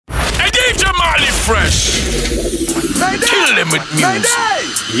fresh. Kill them with music.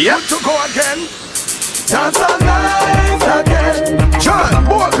 Yep. To go again. Dance all night again. John,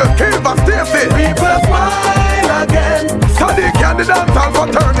 Walker, Kiva, Stacy. People smile again. Study can the dance all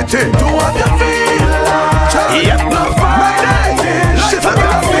fraternity. Do what you feel like. Yep. Love Friday. Shit up in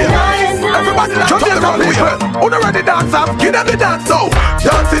the field. Everybody like Jamaica people. Who not ready dance up? Give them the dance now.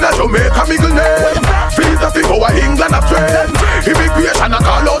 Dance in a Jamaica middle name. Visa fi go a England a trend. Immigration a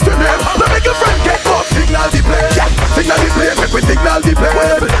call out your name. Now make your friend get up. Signal the plane. Signal the plane. Make we signal the plane.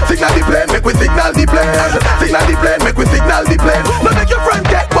 Signal the plane. Make we signal the plane. Signal the plane. Make we signal the plane. Now make your friend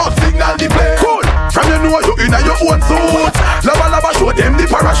get up. Signal the plane. Cool. From you know you in your own suit. Lava lava show them the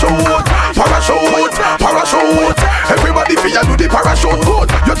parachute. Parachute. Parachute. Everybody feel do the parachute. Good.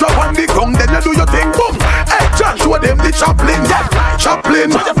 You drop on the ground then you do your thing. Boom. Hey John, show them the Chaplin. Yeah.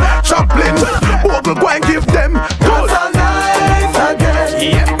 Chaplin. Chaplin. Bogle go and give them good. All night again.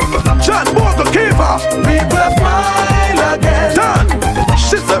 Yeah. John Bogle Kiva. People smile again. Done.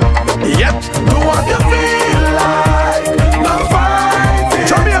 Shizem. Yep. Do what you feel like. No fighting.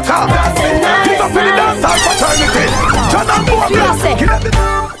 Jamaica. Give up in the dance hall fraternity. John and Bogle.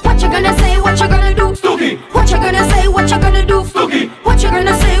 What you gonna say? What you gonna do? Stooky. What you gonna say? What you gonna do? Stooky. What you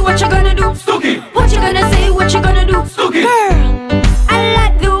gonna say? What you gonna do? Stooky. What you gonna say? What you gonna do? Stooky. Girl, I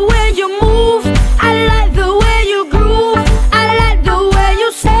like the way you move. I like the way you groove. I like the way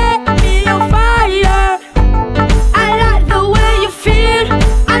you set me on fire. I like the way you feel.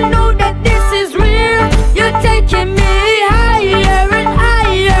 I know that this is real. You're taking me higher and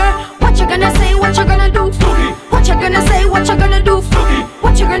higher. What you gonna say? What you gonna do? Stooky. What you gonna say? What you gonna do? Stooky.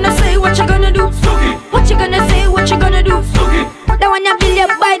 What you gonna say? What you gonna do? Stooky. What you gonna say? What you gonna do? Stooky. That one you build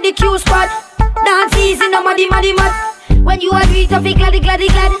up by the Q spot. Dance easy, no muddy mad. When you are it, I feel glad.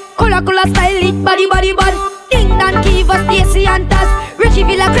 Cola style it, body bad. Ding dan Kiva, Stacy and Taz. Richie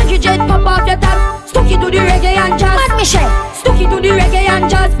Villa, Cranky Jet, pop off your tab. Stucky to the reggae and jazz. Mad Michelle, Stucky to the reggae and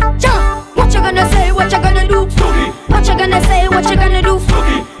jazz. Jump. What you gonna say? What you gonna do? Stooky. What you gonna say? What you gonna do?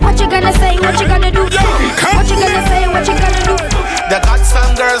 Stooky. What you gonna say? What you gonna do? What you gonna say? What you gonna do? They got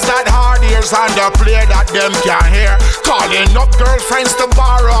some girls that hard ears and the play that them can't hear. Calling up girlfriends to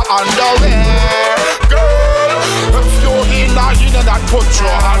borrow underwear. Girl, if you're in that, put your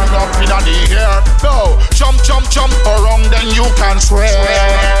hand up in the air. No, jump around, then you can swear.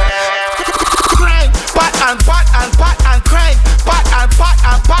 Crank, pat and crank. Pat and crank. Pat and crank.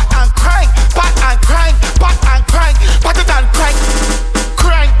 Pat it and crank.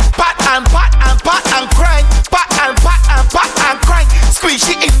 Crank, pat and crank. Pat and crank. Squeeze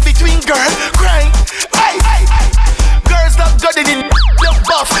it in between, girl. Crank. Hey. Girls love good in look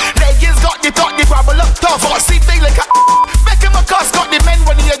buff. Ladies got the talk, the bubble up tough. Or see they like a make him a cuss. Got the men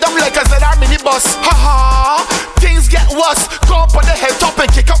running your dumb like a ZR minibus. Ha. Things get worse. Go up on the head top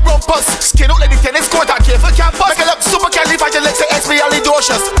and kick up rumpus. Skin out like the tennis court at careful campus. Make it look super califragilistic say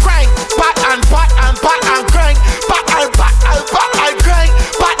expialidocious. Crank, pat and crank. Pat and crank. Pat and crank. Pat and crank.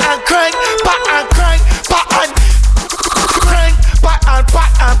 Pat and crank. Pat and crank.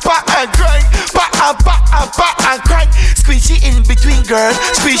 Squeeze it in between, girl.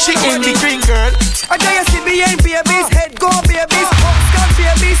 Squeeze it in between, girl. I tell you, CBN babies, head go babies, Hopscotch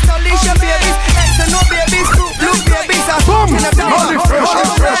babies, Stolition babies, X and no babies, Fruit Loop babies. Boom!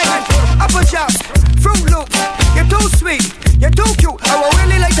 Fresh. Apple chops, Fruit Loops. You're too sweet, you're too cute. I would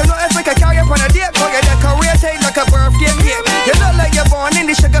really like to know if I can carry up on a date. But you're decorated like a birthday cake. You look like you're born in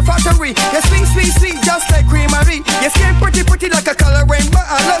the sugar factory. You're sweet, just like creamery. Your skin pretty like a color rainbow.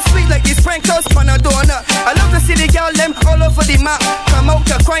 I love sweet like these sprinkles on a donut. I love to see the girl them all over the map. Come out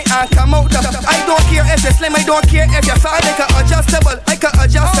to cry and come out to. I don't care if you're slim, I don't care if you're fat. I can adjustable, I can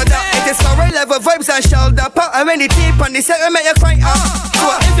adjust to that. It is for level vibes and shoulder pop. And when the tape on the set, I make you cry up.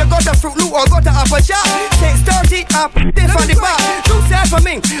 So if you got a Fruit Loop or got a Apple Shop, take 30 up, this on the bar. Do say for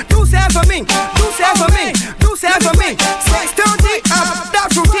me. 630 up, that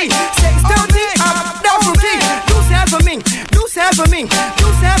fruity. 630 up, that fruity. Do say for me.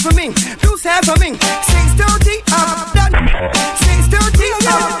 630 up, that 630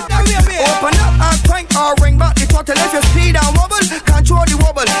 up, that open up and crank or ring back the throttle. If you speed and wobble, control the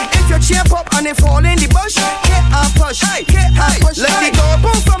wobble. If you shape up and it fall in the bush, hit and push. Let the go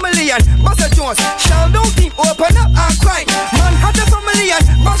boom family and Buster Jones. Shell down team, open up and crank. Manhattan family and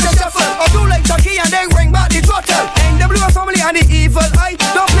Buster Shuffle. Or do like Turkey and then ring back the throttle. NWA family and the evil eye.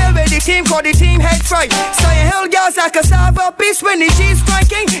 Don't play with the team, cause the team head fright. So you hell girls like a cassava piece when the G's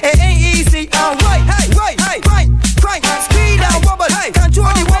cranking. It ain't easy and right. Speed and wobble, control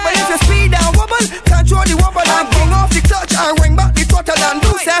the wobble. If you speed and wobble, control the wobble. And bring off the clutch and ring back the throttle. And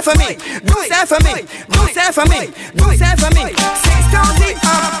do say for me. 630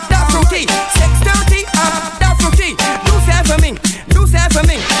 up, that fruity. 630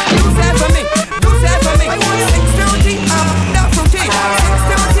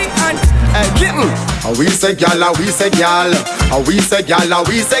 say gal, we say gal. We say gal,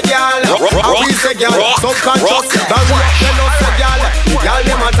 we say gal. We say gal. Subconscious, that we tell us say gal. The gal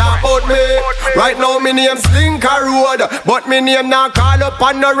them a talk about me. Right now me name Slinker Road, but me name not call up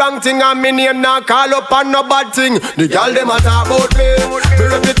on no wrong thing, and me name not call up on no bad thing. The gal them a talk about me. Me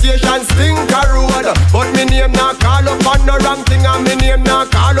reputation Slinker Road, but me name not call up on no wrong thing, and me name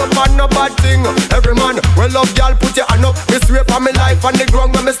not call up on no bad thing. Every man well love gal put your hand up. Me swear for me life on the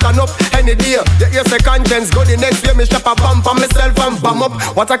ground when me stand up. Any day, get your second chance. Go the next year, me strap a bump on myself and bum up.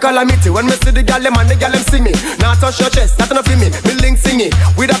 What a calamity when me see the gal them and the gal them see me. Now touch your chest, that's enough for me. Me link singing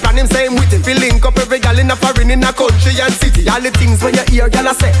with a plan him saying with it. Feel link up every gal in a foreign, in a country and city. All the things when you hear gal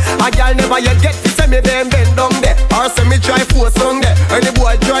a say, a gal never yet get to say me bend down there, or say me try force on there. Any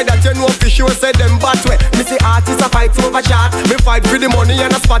boy try that you know for sure say them bad way. Me see artists a fight over chat. Me fight for the money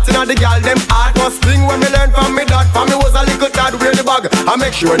and a spot in the gal them hard. First thing when me learn from me dad, for me was a little tad wear the bag. I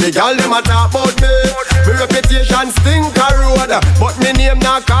make sure the gal them a talk about me. Me reputation Stinker Road, but me name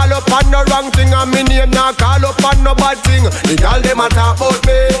not call up on no wrong thing, and me name not call up on no bad thing. The gal them a talk about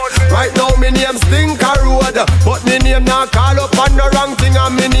me. Right now me name Stinker Road, but me name not call up on no wrong thing,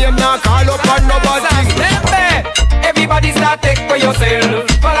 and me name not call up on no bad thing. Everybody start take for yourself.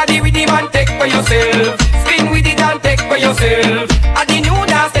 Follow the rhythm and take for yourself. Spin with it and take for yourself. And the new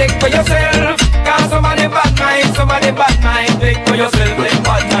dance take for yourself. Cause some of them bad mind, some of them bad mind. Take for yourself, them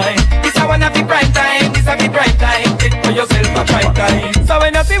bad mind. This a one of the prime time, this a the prime time. Take for yourself a prime time. So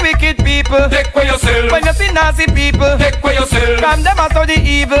when you see wicked people, take for yourself. When you see nasty people, take for yourself. From them out of the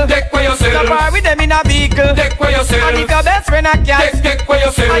evil, take for yourself. So far with them in a vehicle, take for yourself. And if your best friend a cat, take for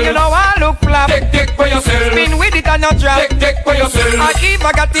yourself. And you know I look flap, take for yourself. Spin with it and not drop, take for yourself. And if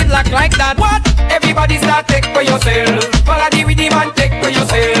I got it locked like that, what? Everybody start take for yourself. Follow the rhythm and take for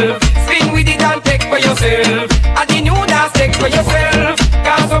yourself. Spin with it and take for yourself. And the new dance take for yourself.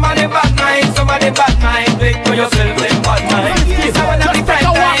 Cause some of them bad mind, some of them bad mind. Take for yourself, them bad mind. This a one of the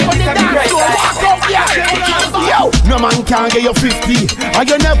prime time, this a the prime time. Yo, no man can get you 50, and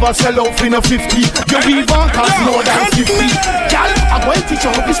you never sell out for no 50. You even cost more than 50. Gal, I'm going to teach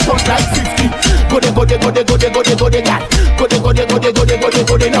you how to stunt like 50. Go de, gal. Go de, gal. Go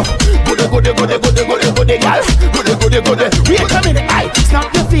de, no. Go de, gal. Go de. Wait a minute, aye.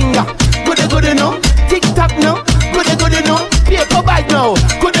 Snap your finger. Go de, no. Tick tock, no. Go de, no. Paper bag, no.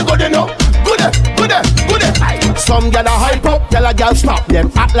 Go de, no. Go de. Aye. Some gal a hype up, tell a gal stop.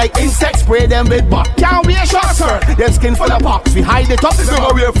 Them act like insects, spray them with butt. Can't wear short skirt, them skin full of pox. We hide it up, we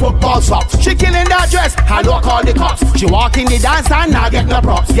go wear football socks. She killing that dress, hello call the cops. She walk in the dance and not get no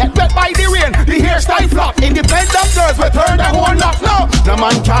props. Get wet by the rain, the hairstyle flop. Independent girls will turn the whole lock. No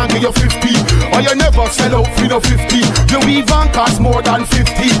man can't give you 50, or you never sell out for no 50. You even cost more than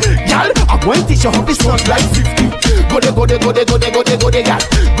 50. Gal, I'm going to teach you how to stunt like 50. Go de, gal. Go de, gal.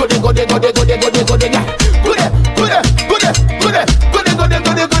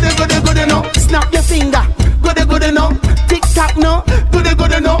 Go de, no. Snap your finger. Go de, no. Tick tock, no. Go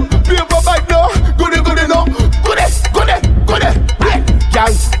de, no. Paper bag, no. Go de, no. Go de. Gal,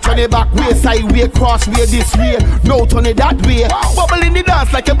 turn it back way, side way, cross way, this way. No, turn it that way. Bubble in the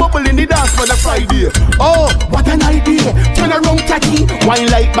dance like a bubble in the dance for the Friday. Oh, what an idea. Turn around, Tati. Wine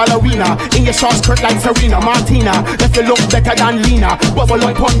like ballerina. In your short skirt like Serena Martina. If you look better than Lena. Bubble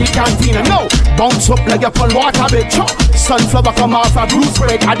up on the cantina. No, bounce up like a pond water bed. Sunflower come off a blue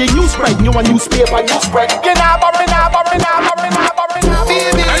spread. Add the new spread. New a newspaper, new spread. You know,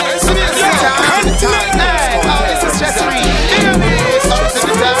 baby, this is just free.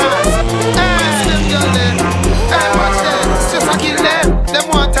 Them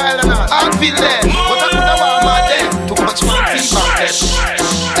want tile and all. I feel them. But I could have want my them. Too much man think about them.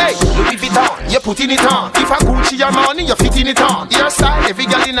 Hey, Louis Vuitton, you put in it on. If I Gucci your money, you fit in it on. Your style, every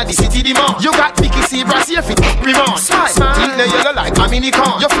girl in the city demand. You got Mickey Zebras, you fit Remand. Smile, think the yellow like a mini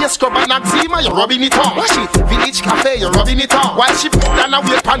con. Your face scrub and eczema, you're rubbing it on. Wash it, Village Cafe, you're rubbing it on. While she put down a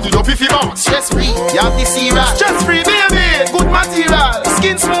weight pan, you don't feel more. Stress free, you have the Zebras. Stress free, baby, good material.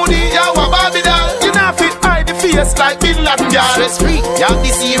 Skin smoothie, you have a Barbie doll. You not fit hide the face like Bin Laden girl. Stress free, you have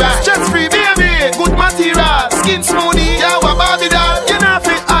the Zebras. Stress free, baby, good material. Skin smoothie, you have a Barbie doll. You not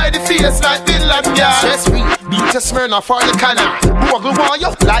fit hide the face like Bin Laden girl. Stress free, beat a Smyrna for the canna. Bogle want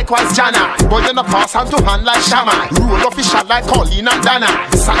you, likewise Jana. But you not pass hand to hand like Shama. Roll off his shot like Colleen and Dana.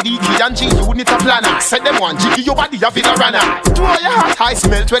 Sadiki and G unit a planner. Set them one jiggy your body a villa runner. Throw your hot high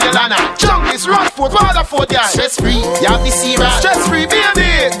smell when you lana. Junk is Rockford, Waterford, yeah. Stress free, you have the Zebra. Stress free,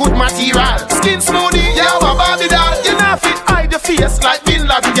 baby, good material. Skin smoothie, you have a Barbie doll. You not fit hide the face like Bin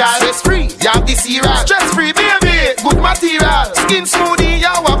Laden girl. Stress free, you have the Zebra. Stress free, baby, good material. Skin smoothie,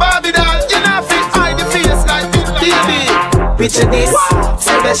 you have a Barbie doll. You not fit hide the face like Bin Laden. Picture this,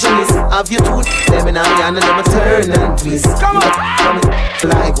 specialist. Have you two them in a hand and them a turn and twist. Come on,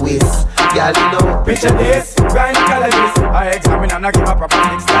 like whiz. Girl, you know. Picture this, gynecologist. I examine and I give a proper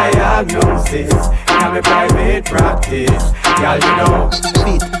mix diagnosis. In my private practice. Girl, you know.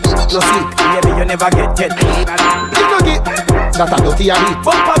 Fit, no sick. Baby, you never get. You no get. That a dirty habit.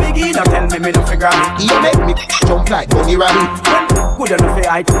 Bumper biggie, now tell me no figure it. You make me jump like bunny rabbit. Good enough for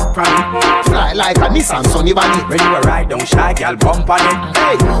I from it. Fly like a Nissan Sunny Bunny. When you a ride, don't shy, girl, bump on it.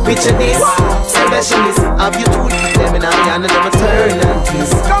 Hey, picture this, specialist. Have you two them in a hand and them a turn and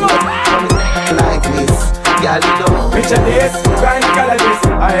twist. Come on, like this. Girl, you know. Picture this, gynecologist.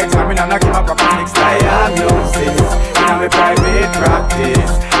 I examine and I give a proper mix diagnosis. In my private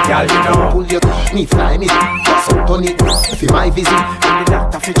practice. Girl, you know. Pull your me, fly me. So turn it, for my visit. When the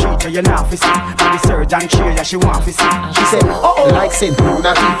doctor fi treat you, you not fi see. When the surgeon cheer you, she want fi see. She said, oh, like Saint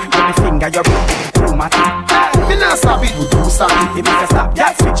Lunati. When the finger you too matty. Me not stop it, we do stop it. If you stop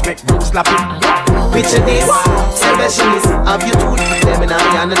that switch, make you slap it. Picture this, specialist. Have you two them in a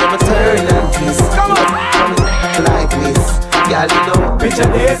hand and them a turn and twist. Come on, like this. Girl, you know. Picture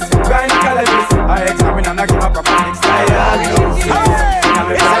this, gynecologist. I examine and I give a proper mix diagnosis.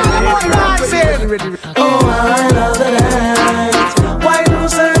 Oh, I love the dance. Why do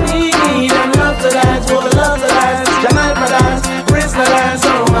some need and love to dance? For the love to dance, Jamaica dance, Bristol dance.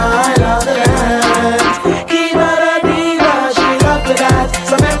 Oh, I love the dance. Kiva the diva, she love to dance.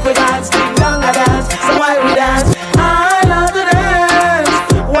 So make we dance, ding dong a dance. So why we dance? I love the dance.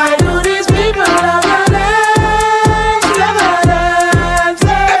 Why do these people love the dance? Love the dance.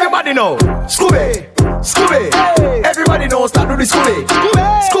 Everybody know, Scooby, Scooby. Hey. Everybody knows start do the Scooby,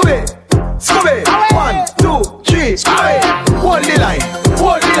 Scooby, Scooby. 1, 2, 3, Scooby. Hold the line,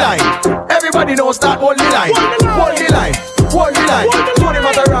 hold the line. Everybody knows start hold the line, hold the line, hold the line. Tony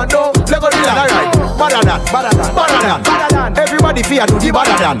Matarando, let go the line. Alright, better than, better than, better than, better than. Everybody fear do the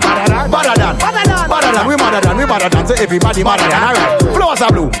better than, better than, better than, better than. We better than, we better than. So everybody better than. Alright, flowers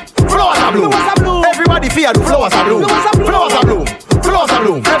are blue, flowers are blue. Everybody fear do flowers are blue, flowers are blue. Flowers are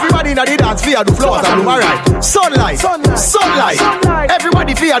bloom. Everybody in the dance fear do flowers are bloom. Alright. Sunlight. Sunlight.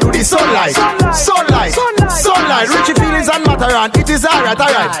 Everybody fear do the sunlight. Sunlight. Sunlight. Richie feelings and matter and it is alright.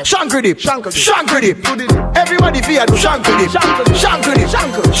 Alright. Shankry dip. Shankry dip. Everybody fear do shankry dip. Shankry dip.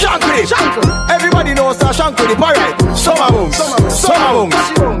 Shankry dip. Everybody knows that shankry dip. Alright. Summer booms. Summer booms.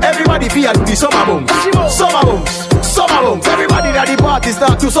 Everybody fear do the summer booms. Summer booms. Summer booms. Everybody that the party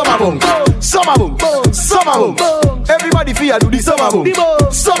start to summer booms. Summer booms. Summer booms. Everybody fear do the summer booms.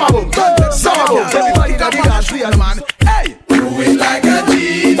 Summer booms. Summer booms. Everybody that the dance fear, man. Hey, do it like a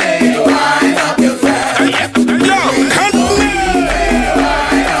DJ. Wind up your fat. Yo, come on.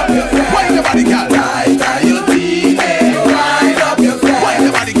 Wind up your fat. Wind your body, girl. Tight your DJ. Wind up your fat. Wind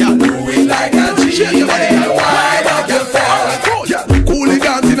your body, girl. Do it like a DJ. Wind up your fat.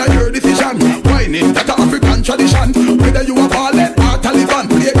 Hooligans in a your decision. Whining, that's an African tradition. Whether you a ballad or Taliban,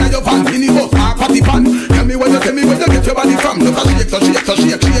 play by your van, minibus or party fan. Tell me where you get your body from. Just a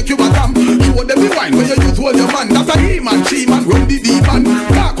shake you bottom. Show them the wine where you use hold your man. That's a he-man, she-man, run the D-man.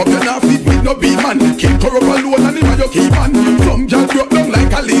 Back up your nav feet with no B-man. Keep her up alone and in your keep man. Some just broke down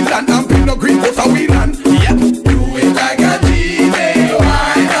like a Leland and pick no green house a wheelan. Yeah. Do it like a DJ.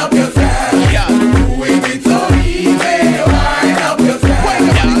 Wind up your fat. Yeah. Do it with so easy. Wind up your fat.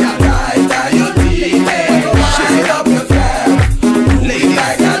 Tight your DJ. Wind up your fat. Ladies,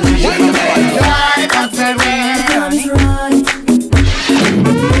 like a DJ. Wind up the dance.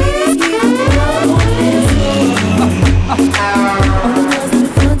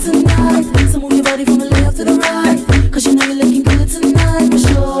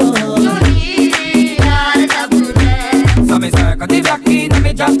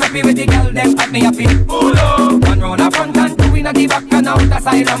 Happy with the girl, them at me happy. One round the front and two in the back and out the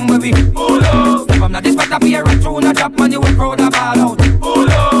side and where we. Step from the spot up here and tune a drop and you will throw the ball out.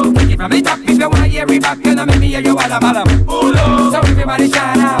 Take it from the top if you want to hear it back and I make me hear you all about them. So everybody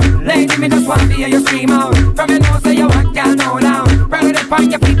shout out, lady me just want to hear you scream out. From your nose say you want girl no down. Proud of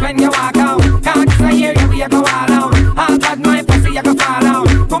on your feet when you walk out. Can't just hear you we go all out. All bad my pussy you can fall out.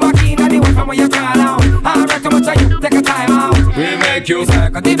 Go back in and the one from where you crawl out. Alright too much of you take a time out. We make you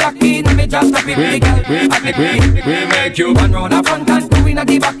circle the back in and me just happy with the girl. We make you one round the front and two in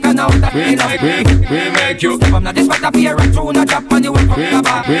the back and out the we make you step from the spot up here and tune a drop and you will come the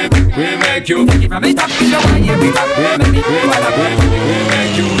back. We make you take it from the top if you want to hear it back. we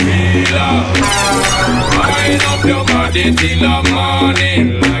make you feel wind up your body till the morning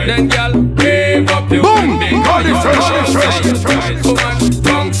light. Then girl, wave up your boom, body fresh. Woman,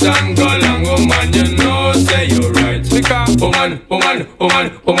 bounce and go long, woman, you know say you're right. Because woman,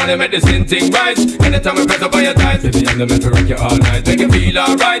 them make this thing right. Anytime I press up on your thighs, baby, I'm the man to rock you all night. Make you feel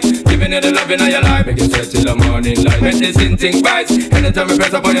alright, giving you the love in your life. Make you sweat till the morning light. Make this thing right. Anytime I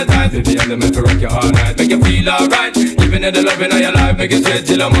press up on your thighs, baby, I'm the man to rock you all night. Make you feel alright, giving you the love in your life. Make you sweat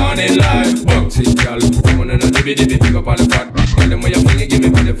till the morning light. Bouncy girl, come on and dibby pick up on the front. Tell them where you fling it, give me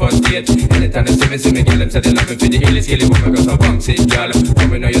for the first date. Anytime they see me, girl, them say they love me for the illy woman. Cause I bouncy girl,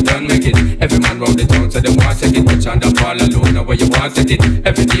 come in, know you done make it. Every man round the town say they want to take it. Touch on the fall alone, now where you want to take it.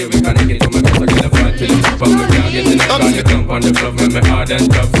 Every day we connect it, come across, I get a fight till the top. And we can't get enough, cause you jump on the bluff, make me hard and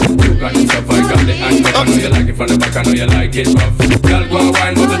tough. You got the stuff, I got the handcuff. I know you like it from the back, I know you like it rough. Girl, go and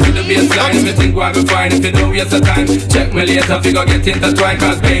wine, bubble to the baseline. Everything go and be fine, if you don't waste the time. Check me later, figure get intertwined.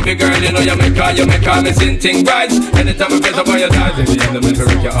 Cause baby girl, you know you make her missing thing right. Anytime I press up on your thighs, baby, I'm the man to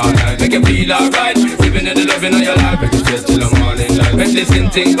rock you all night. Make you feel alright, giving you the love in your life. Make you straight till the morning light. Make this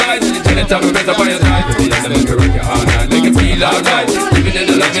thing right. Anytime I press up on your thighs, baby, I'm the man to rock you all night. Make you feel alright, giving you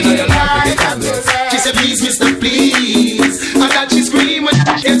the love in your life. Make you she said please, Mr. Please. And that she scream when she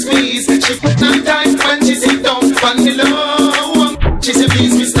gets squeezed. She put on time when she sit down on the low. She said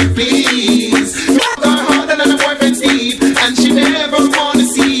please, Mr. Please. Make her harder than a boyfriend Steve. And she never wanna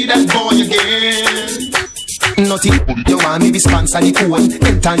see that boy again. Nothing, you want me be sponsor the phone.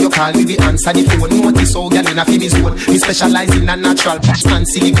 Anytime you call me, we answer the phone. Notice how girl in a finish zone. Me specialize in a natural patch and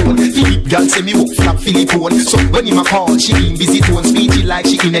silicone. Philip girl say me walk flap Philippone. So when him a call, she in busy tone. Speechy like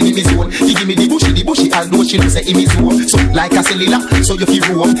she in enemy zone. He give me the bushy, although she know say him is home. So like a cellular, so you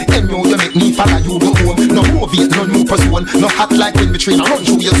feel roam. And now you make me follow you go home. No more Viet, no more person. No hot like when we train, I run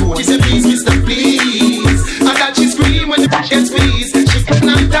through your zone. She say please, Mr. Please. And that she scream when the patch gets squeezed. She put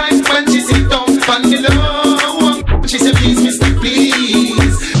on time when she sit down on the low. She said please, Mr.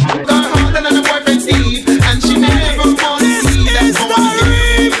 Please. Got harder than a boyfriend Steve. And she never wanna see that boy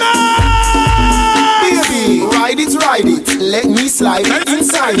again. Baby, ride it, let me slide it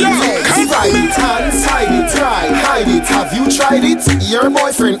inside it. Divide it, inside it, try, hide it. Have you tried it? Your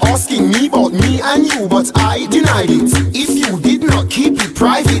boyfriend asking me about me and you, but I denied it. If you did not keep it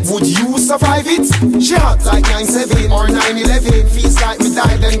private, would you survive it? She hot like 9/7 or 9/11. Feels like me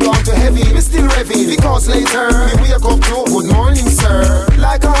died and gone to heaven. Me still revving because later me wake up to good morning, sir.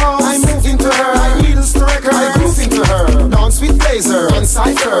 Like a house, I move into her. Like needles to record, I groove into her. Dance with blazer and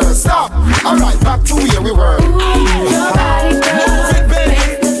cipher. Stop. Alright, back to where we were. Your body, girl,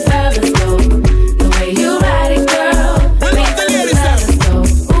 makes the fellas go. The way you ride it, girl, makes the fellas go.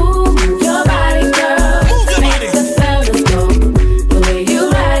 Ooh, your body, girl, makes the fellas go. The way you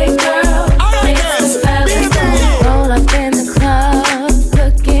ride it, girl, makes the fellas go. Roll up in the club,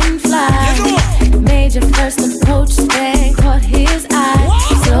 looking fly. Made your first approach, then caught his eye.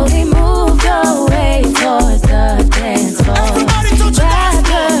 Slowly moved your way towards the dance floor. Grab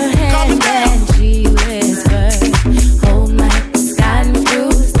her hand and she whispered, hold my sky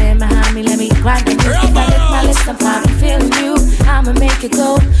through. Stand behind me, let me grind the music. If I lift my lips, I'm probably feeling you. I'ma make it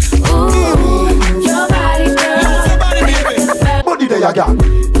go. Ooh, your body, girl. Body there you got.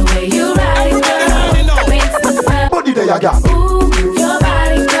 The way you ride it, girl, makes the feel. Body there you got. Ooh, your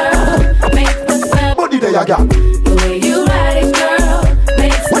body, girl, makes the feel. Body there you got. The way you ride it, girl,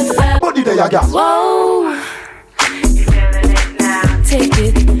 makes the feel. Body there you got. Whoa, you feeling it now? Take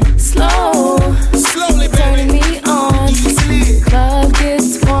it slow, Slowly, turning me on. easily. Club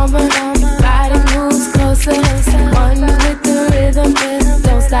gets warmer, body moves closer. One with the rhythm,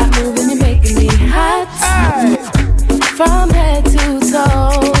 don't stop moving, you're making me hot. From head to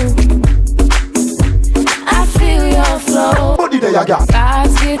toe, I feel your flow. Body there you got.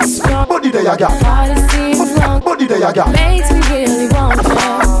 Vibes get strong, Body there you got. party seems long. Body there you got. Makes me really want you.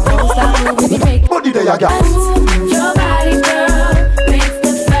 Don't stop moving, you're making Body there you got. your body, girl, makes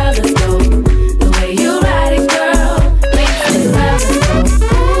the fellas go. The way you ride it, girl, makes the fellas go.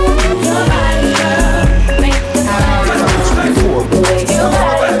 Ooh, your body, girl, makes the fellas go. The way you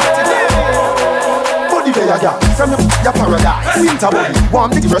ride it, girl. Body there you got. From your paradise, winter body, warm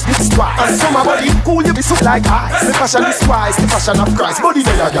the first it's twice. And summer body, cool you be so like ice. The passion is twice, the passion of Christ. Body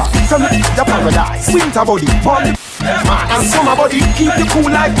there you got. From your paradise, winter body, warm the and summer body, keep you cool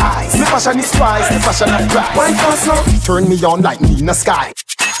like ice. The passion is twice, the passion of Christ. Why fast now? Turn me on like me in the sky.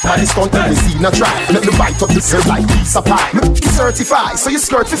 Man is content we see in a try. Let me bite up the serve like pizza pie. Look, it's certified, so your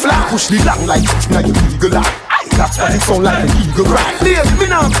skirt fi fly. Push the long like now your eagle eye. That's what it sound like an eagle cry. Leave me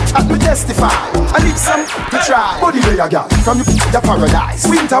now, at me testify. I need some to try. Body there you got, from your paradise.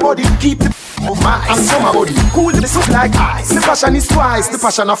 Winter body, keep the of my and summer body, cool the soup like ice. The passion is twice, the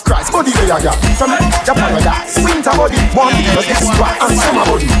passion of Christ. Body there you got, from your paradise. Winter body, warm the first twice. And summer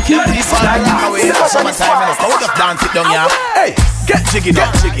body, keep the soup like ice. The passion is twice. Hold up, dance it down, yeah. Hey. Get jiggy,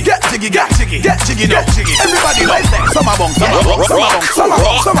 get jiggy, get jiggy, get jiggy, get jiggy, get jiggy. Everybody love sex. Summer bong, summer bong, summer bong, summer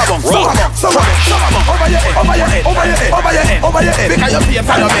bong, summer bong, summer bong, summer bong, summer bong. Over your head, over your head, over your head, over your head, over your head. Because your face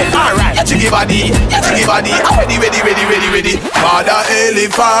on your bed. Alright, your jiggy body, your jiggy body. Ready, ready, ready, ready, ready. Father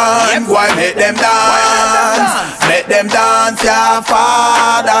elephant, go and make them dance. Make them dance, yeah,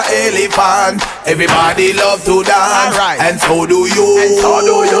 Father elephant. Everybody love to dance, and so do you. And so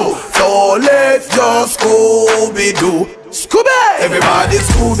do you. So let's just Scooby-Doo. Scooby! Everybody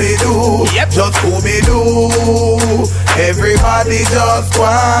Scooby-Doo. Yep. Just Scooby-Doo. Everybody just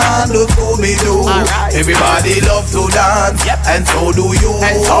want to Scooby-Doo. Right. Everybody love to dance. Yep. And so do you.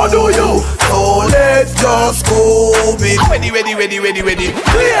 And so do you. So let's just Scooby-Doo. Ready, ready, ready, ready, ready.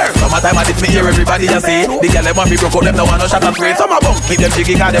 Clear! Summertime I did me hear everybody just say. The girl them want me broke up, them no want no shot and spray. Summer bum, keep them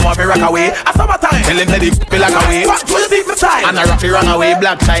jiggy cause them want me rock away. At summertime, tell them that they feel like away. What do you think the time? And I rock it run away.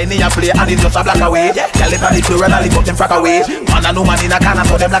 Black shiny a play and it's just a black away. Girl them on the floor and I lift up them frack away. Man a no man in a can and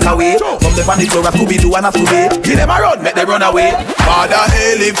so them black away. From the funny floor a Scooby-Doo and a Scooby. Give them a run, make them run away. Father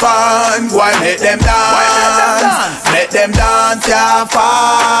elephant, why make them dance? Make them dance, yeah,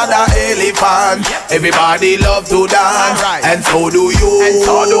 Father elephant. Everybody love to dance, and so do you. And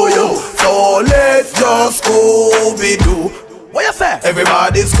so do you. So let's just Scooby-Doo. What you say?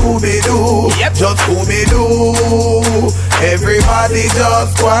 Everybody Scooby-Doo. Yep. Just Scooby-Doo. Everybody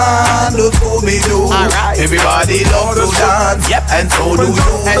just want to Scooby-Doo. Right. Everybody love to dance. Yep. And so do you.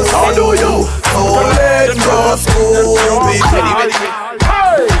 And so do you. So let's just Scooby-Doo.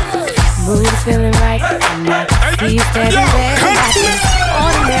 Mood's feeling right. He's standing there watching.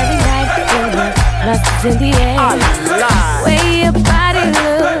 Ordinary night. Lust is in the air. Way your body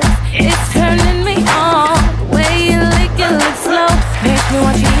looks, it's turning me on. The way you lick it looks slow, makes me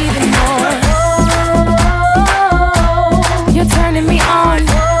want you even more. You're turning me on.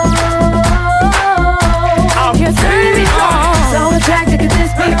 You're turning me on. So attracted, could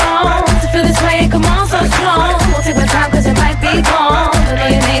this be wrong? To feel this way, come on, so strong. Won't take my time, cause it might be gone. Don't know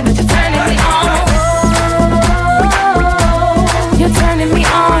your name, but you're turning me on. You're turning me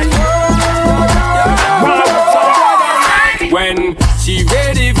on. When she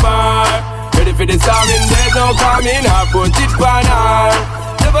ready for the storming, there's no coming, I put it on her.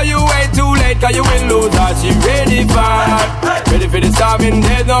 Never you wait too late, cause you will lose her. She ready for the storming,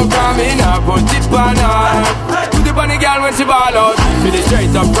 there's no coming, I put it on her. Put it on the girl when she ball out. Feel it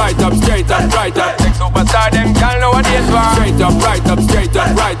straight up, right up, straight up, right up. Take superstar, them girl know what it is for. Straight up, right up, straight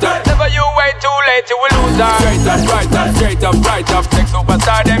up, right up. Never you wait too late, you will lose her. Straight up, right up, straight up, right up. Take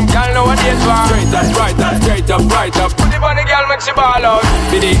superstar, them girl know what it is for. Straight up, right up, straight up, right up. Put it on the girl when she ball out.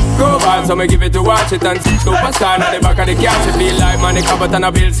 Did it go bad, so me give it to watch it and see superstar. Now the back of the car, she feel like money covered and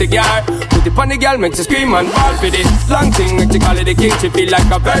a bill cigar. Put it on the girl, make she scream and ball for this long thing, make she call it the king. She feel like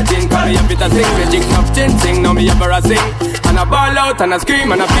a virgin, call me a bit of sing. Me jing up, chin sing, now me a bar a sing. And I ball out and I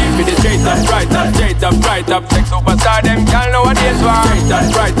scream and I feel for the straight up, right up, straight up, right up. Take superstar, them girl know what it is for. Straight up,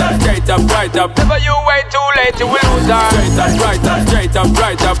 right up, straight up, right up. Never you wait too late, you will lose her. Straight up, right up, straight up,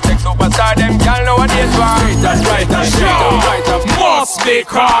 right up. Take superstar, them girl know what it is for. Straight up, right up, straight up, right up. Must be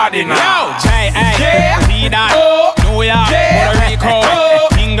cardinal. Yo, J.A. Yeah. P.Dot. New York, Yeah. Puerto Rico,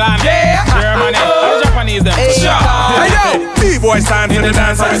 England, Yeah. Germany, Japanese them. Hey yo, B-boy stand for the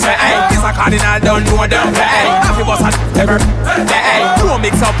dance and we say, hey, this a cardinal, don't know them, hey. Happy boss at ever, hey. Don't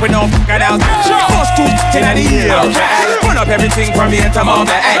mix up with no f***ing else. First two in the year, hey. Run up everything from here to Mount,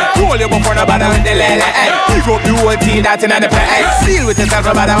 hey. Roll you before the bother with the lele, hey. Pick up the whole team that's in the play, hey. Deal with yourself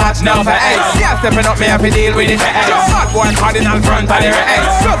about the match now, hey. Yeah, stepping up, me have to deal with it, hey. Hot boy cardinal front of the hey.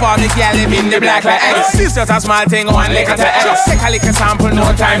 Love all the girl in the black, hey. This just a small thing, one lick at the hey. Take a lick a sample, no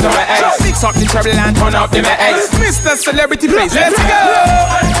time to hey. Mix up the trouble and turn up the hey. Mr. Celebrity, please, let's go.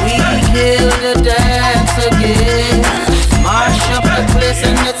 We kill the dance again. Mash up the place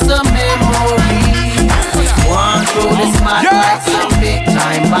and it's a memory. One through this mad like some big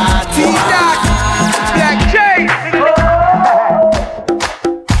time bad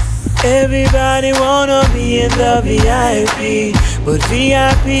Everybody wanna be in the VIP, but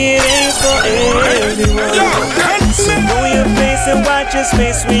VIP it ain't for everyone. So know your face and watch your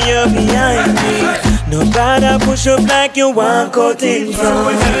space when you're behind me. Nobody push up like you want cut in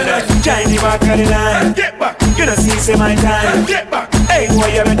front. Join the back of the line. Get back. You don't see say my time. Get back. Hey boy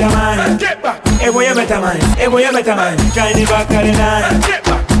you better mind. Get back. Hey boy you better mind. Hey boy you better mind. Join the back of the line. Get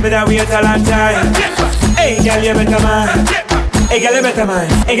back. Me da wait a long time. Get back. Hey girl you better mind. Get back. Hey girl you better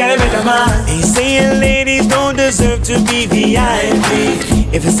mind. Hey girl you better mind. They saying ladies don't deserve to be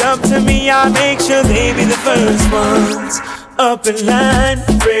VIP. If it's up to me I'll make sure they be the first ones. up in line,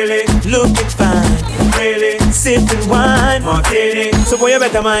 really looking fine, really sipping wine, martini. So boy you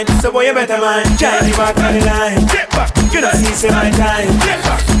better mind, so boy you better mind. Try the back of the line, get back. You don't see my time, get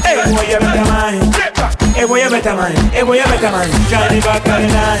back. Hey boy you better mind, get back. Hey boy you better mind, hey boy you better mind. Try the back of the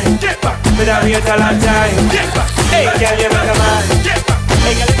line, get back. Me da wait a long time, get back. Hey girl you better mind, get back.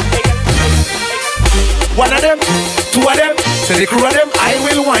 Hey girl, hey girl. One of them, two of them, so the crew of them, I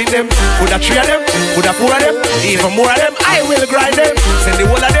will wind them. With a three of them, with a four of them, even more of them, I will grind them. Send the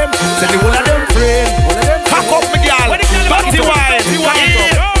whole of them, send the whole of them, friend. Pack up me girl, back to wine.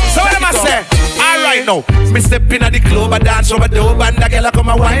 So what am I say? Alright now, me step in at the club, I dance over the dope, and the girl come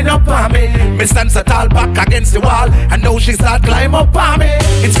and wind up on me. Me stand so tall back against the wall, and now she start climb up on me.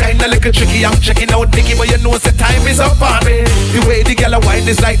 It's kinda little tricky, I'm checking out Nicky, but you know the time is up on me. The way the girl wind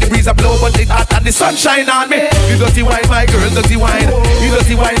is like the breeze a blow, but it hot and the sunshine on me. You dirty wine, my girl, dirty wine. You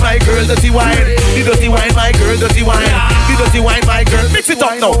dirty wine, my girl, dirty wine. You dirty wine, my girl, dirty wine. You dirty wine, my girl, mix it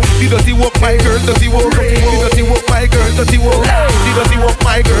up now. You dirty walk, my girl, dirty walk. You dirty walk, my girl, dirty walk. You dirty walk,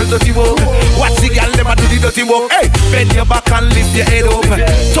 my girl, dirty walk. Watch the girl never do the dirty walk. Hey, bend your back and lift your head up.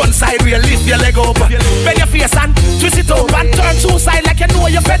 Turn side where lift your leg up. Bend your face and twist it up and turn two side like you know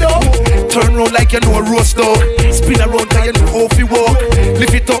you're fed up. Turn round like you know a roast dog. Spin around cause you know how to walk.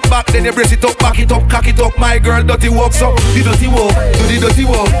 Lift it up back, then you brace it up, back it up, cock it up. My girl, dirty walk, so the dirty walk, do the dirty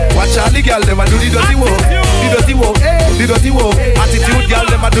walk. Watch all the girl never do the dirty walk. The dirty walk, the dirty walk. Attitude girl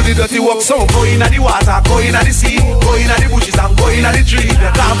never do the dirty walk. So go in the water, go in the sea, go in the bushes and go in the tree.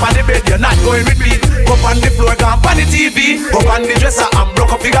 You can't on the bed, you're not going with me. Go on the floor, go on the TV. Go on the dresser and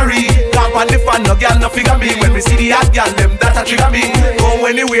broke up figurine. Go on the fan, no girl no figure me. When we see the hot girl, them that a trigger me. Go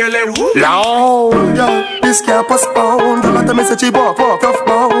anywhere, let whoop. Loud, yeah, this can't postpone. Don't let the message you walk off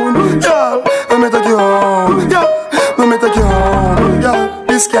bone. Yeah, let me take you home. Yeah, let me take you home. Yeah,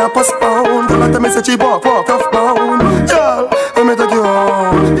 this can't postpone. Don't let the message you walk off bone. Yeah, let me take you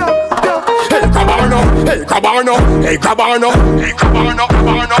home. Yeah. Hey Cabarno, hey Cabarno, hey Cabarno, hey Cabarno,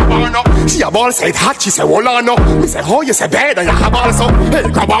 Cabarno, Cabarno. She a ball said hot, she say Wolano. Me say oh, you say bad and you have also. Hey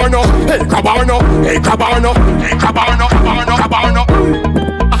Cabarno, hey Cabarno, hey Cabarno, hey Cabarno, Cabarno, Cabarno.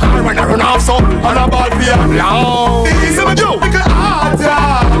 I run off so on a ball for you. Long. This is my joke. Make it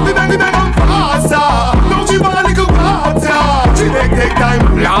harder. The baby on faster. Don't you want to go harder? She take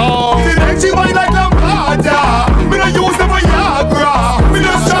time. Long. The next she whine like Lampada. Me not use the Viagra. Me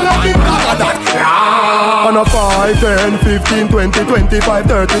not shut up in that. On a 5, 10, 15, 20, 25,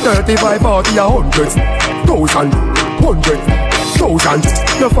 30, 35, 40, 100, 1,000, 100.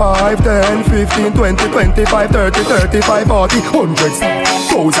 The 5, 10, 15, 20, 25, 30, 35, 40,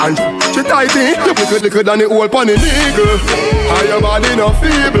 100,000. She tight in, you liquor than the old pony nigga. How your body no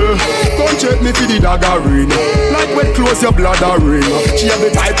feeble. Come check me for the dagger like when close your bladder ring. She have the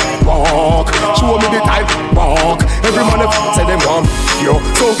type walk, show me the type walk. Every man say them want yo.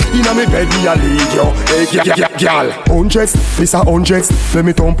 So inna me bed me a lead yo. Hey gyal, hundreds, this a hundreds. Let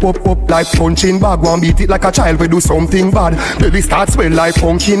me thump up like punching bag. One beat it like a child we do something bad. Baby start swell like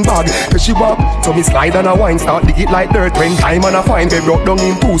pumpkin bag. Cause she walk, so me slide and a wine. Start dig it like dirt when time and a fine. They broke down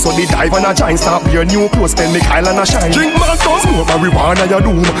in two, so they dive and a giant. Stop your new clothes, spend me Kyle and a shine. Drink Maltos, smoke marijuana your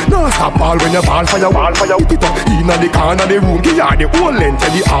doom. Now stop all when you ball fire. Hit it up inna the corner of the room. Give her the whole length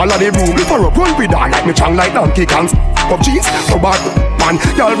of the all of the room. Before up run with her like me chang like Donkey Kong. Up jeans, so bad man,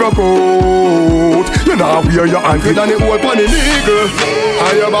 y'all broke out. You know wear your ankle than the old pony nigga.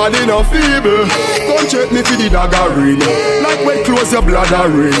 And your body no feeble. Come check me for the dagger ring. Like when close your bladder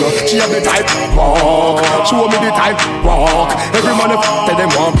ring. She have the type walk. Show me the type walk. Every man tell them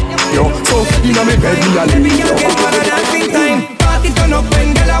walk. Yo, so inna me bed me a live. Party turn up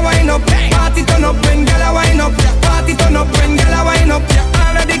when gyal a wind up. Party turn up when gyal a wind up. Party turn up when gyal a wind up.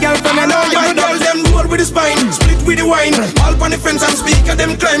 All of the gyal from you know you know them roll with the spine, split with the wine. All on the fence and speak of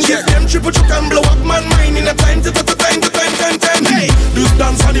them climb. Get them triple chuck and blow up man mind in a time to time. Hey, this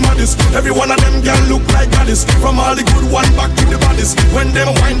dance are the maddest. Every one of them gyal look like goddess. From all the good one back to the baddest. When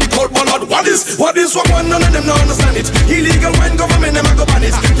them wine the cold ballad, what is what one? None of them no understand it. Illegal wine government them a go ban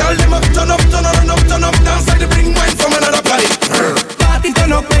it. Gyal them up turn up, dance like they bring wine from another planet. Party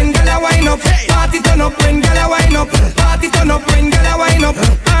turn up when gyal a wine up. Party turn up when gyal a wine up. Party turn up when gyal a wine up.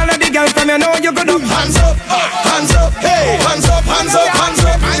 All of the gyal from you know you good up. Hands up, hands up, hey, hands up, hands up, hands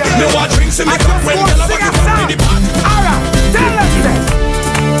up. Me want drinks in me cup when gyal a wine up in the party. Alright, tell us that.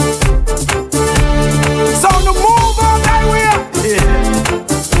 So no move on that way.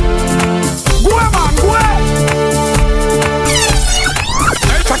 Go man, go.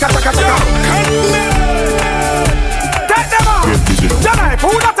 Chaka. Who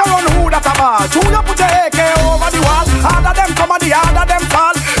that a run, who that a ball? Who you put your AK over the wall? Harder them come and the harder them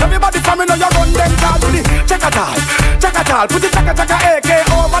fall. Everybody from me know you run them down to the check a tie. chakatal, put the chaka AK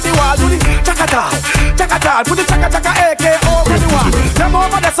over the wall. Do the chakatal, put the chaka AK over the wall. Them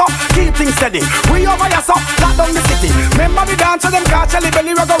over there so, keep things steady. We over here so, lock down the city. Remember the dance of them car Shelly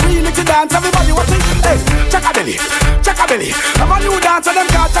Belly, we go remix the dance. Everybody watch it. Hey, chaka belly. Have a new dance of them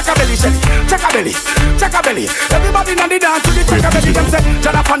car chaka belly, Shelly. Chaka belly. Everybody on the dance to the chaka belly. Them say,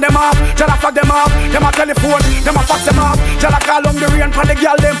 Jala fan them off, Jala flag them off. Them a telephone, them a fax them off. Jala call on the rain for the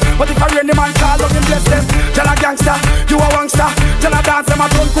girl them. But if I rain the man call on him bless them. Jala gangster, you a wangster. Jala dance them a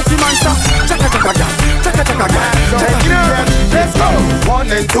drum cookie monster. Chaka girl. Take it up, let's go.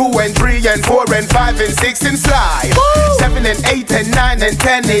 1 and 2 and 3 and 4 and 5 and 6 and slide. 7 and 8 and 9 and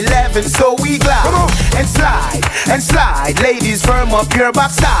 10 11. So we glide and slide. Ladies firm up your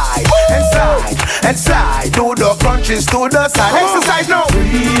backside. And slide. Do the crunches to the side. Exercise now.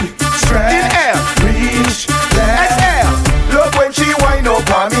 Breathe, stretch, inhale, reach, exhale. Look when she wind up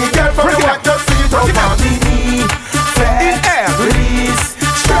on me. Girl from the back just see it up on me. Inhale, release,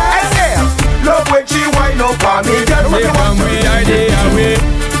 stretch, exhale. Look when she wind up on me. Girl from the back.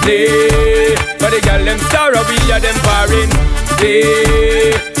 But the girl them star, we are them foreign.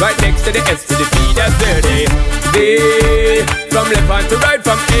 Right next to the S to the P, that's dirty. From left hand to right,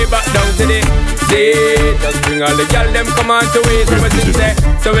 from A back down to the Z. Just bring all the girl them come on to it.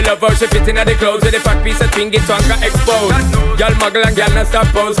 So we love how she fit in at the clothes with the fat piece of thing it swank and exposed. Girl muggle and girl not stop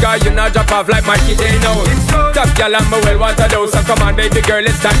pose, cause you not drop off like Mikey J knows. Top girl I'm a well water dose. So come on baby girl,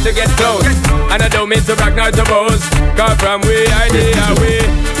 it's time to get close. And I don't mean to brag nor to boast, cause from we idea we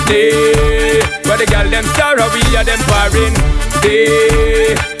but the girl them star, we are them foreign.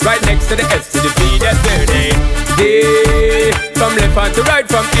 Right next to the S to the P, that's dirty. From left hand to right,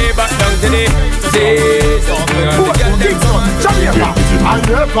 from A back down to the Z. I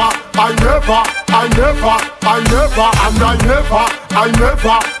never.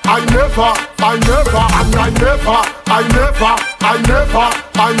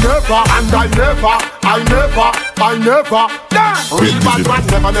 Real bad man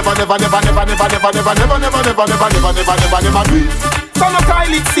never do it. Son of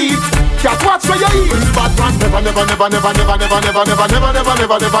Kylie seat, can't watch where you eat. Real bad man never do it.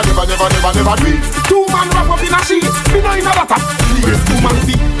 2 man wrap up in a sheet, me know in a butter. Please 2 man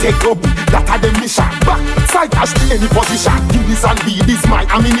feet, take up, that are the mission. Back, side dash, any position. Give this and be this my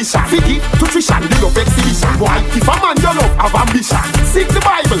ammunition. Figgy, nutrition, the love exhibition. Boy, if a man you love, have ambition. Seek the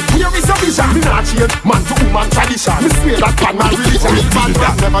Bible, here is a vision. Me not change, man to woman tradition. Me swear that man my religion. Real bad man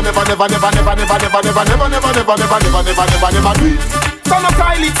never do it. Son of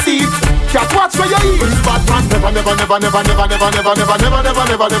Kylie seat, can't watch where you eat. Real bad man never do it.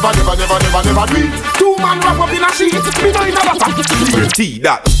 2 man wrap up in a sheet, me know in a butter. T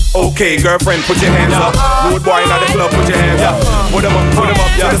that. Okay, girlfriend, put your hands up. Road boy in the club, put your hands up. Put them up to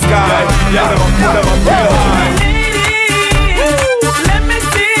the sky. Put them up real high. Let me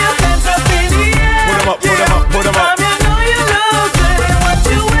see your hands up in the air. Put them up. You know you look good in what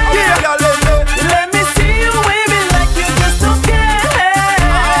you wear. Let me see you waving like you just don't care.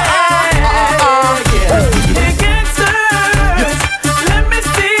 It gets hurt. Let me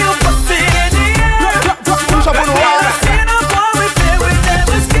see you bust it in the air. Never seen a boy with it with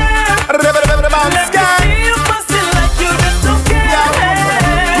never scared. Let me see you bust it like you just don't care.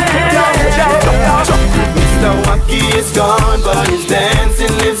 Mr. Wacky is gone, but his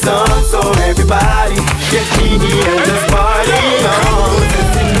dancing lives on. So everybody, get me here and just party on.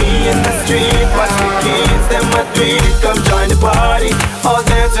 Dancing me in the street, watch the kids, them a tweet. Come join the party, all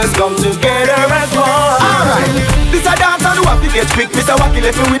dancers come together as one. Alright, this a dance on the wacky get quick. Mr. Wacky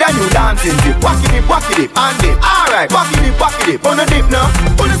left me with a new dancing dip. Wacky dip, and dip. Alright, wacky dip. On a dip now,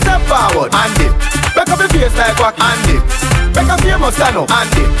 on a step forward, and dip. Back up your face like wacky, and dip. Back up famous stand up, and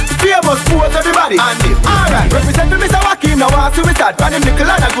dip. Famous pose everybody, and dip. Alright, represent me Mr. Wacky, now I see we start. From him nickel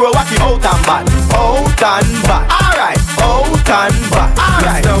and I grow wacky out and bad. Alright, out and bad.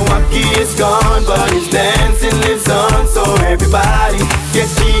 Alright, Mr. Wacky is gone, but his dancing lives on. So everybody, get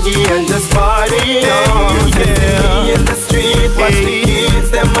jiggy and just party on. Me in the street, watch the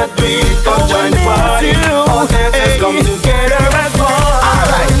kids, them a tweet. Come join the party, all dancers come together as one.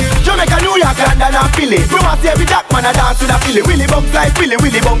 Alright, Jamaica, New York, London and Philly. We want to see every jack man a dance with a Philly. Willy bumps like Willy,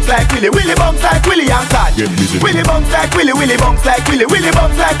 Willy bumps like Willy. Willy bumps like Willy and Catch. Willy bumps like Willy, Willy bumps like Willy. Willy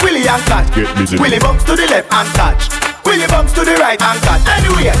bumps like Willy and Catch. Willy bumps to the left and touch. Willy bumps to the right and catch.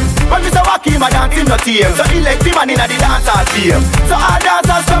 Anyway, when Mr. Wacky ma dance him no team. So he let the man in a the dance hall team. So all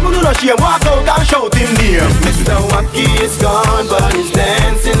dancers come who no shame, walk out and shout him name. Mr. Wacky is gone, but his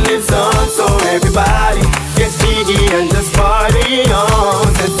dancing lives on. So everybody, get jiggy and just party on.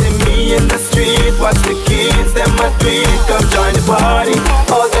 Dancing me in the street, watch the kids, them a tweet. Come join the party,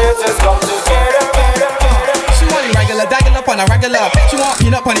 all dancers come together. She want regular,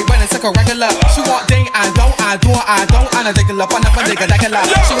 on it when it's like a regular. She want ding and don't, I do, and I dig it up on the nigga like a lot.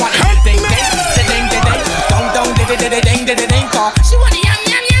 She want it ding, ding, ding, ding, ding, don't, ding, ding, ding, ding, she want it yum,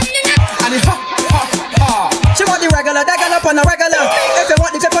 yum, yum, yum, and it ha, ha, ha. She want the regular, that girl up on the regular. If you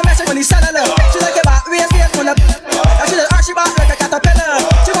want the triple message on the cellular. She like it back, waist, on the. And she just arch she back like a caterpillar.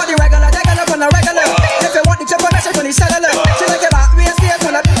 She want the regular, that girl up on the regular. If you want the triple message on the cellular. She like it back, waist,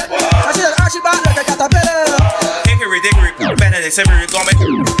 on the. And she just arch she back like a caterpillar. Hickory dickory, better than savory, coming.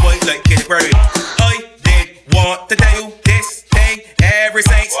 Boy, like Kitty Perry. I did want to tell you this thing every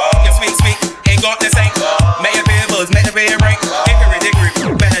saint. You speak, ain't got the same. Make your feel buzz, make the feel ring. Hickory dickory,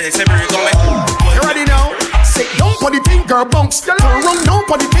 better than savory, coming. You ready now? Sit down for the thing, girl, bounce. Turn around down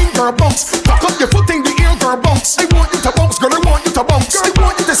for the thing, girl, bounce. Cock up your foot in the air, girl, bounce. I want you to bounce, girl, I want you to bounce. I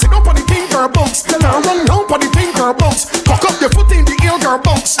want you to sit down for the thing, girl, bounce. Turn around down for the thing, girl, bounce. Cock up your foot in the air, girl,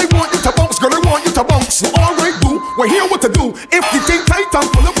 bounce. I want you to bounce, girl, I want you to bounce. Well, alright, boo, we're here what to do. If the thing tight and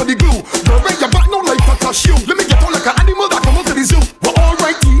pull up for the glue, girl, bend your back now like a touch you. Let me get on like an animal that come out to the zoo. Well,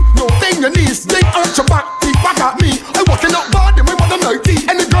 alrighty, no bend your knees, then arch your back, keep back at me. I walking out bad in my mother nighty.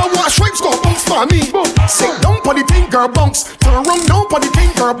 And the girl want stripes, go bounce for me. Sit down for the thing, girl, bounce. Turn around down for the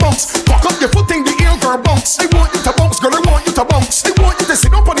thing, girl, bounce. Cock up your foot in the air, girl, bounce. I want you to bounce, girl, I want you to bounce. I want you to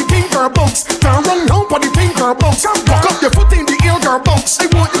sit down for the thing, girl, bounce. Turn around down for the thing, girl, bounce. Cock up your foot in the air, girl, bounce. I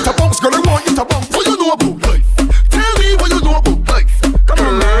want you to bounce, girl, I want you to bounce. What you know about life? Tell me what you know about life. Come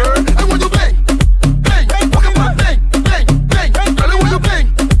on, man. I want you bang, bang, walk up and bang, bang, bang. Girl, I want you bang,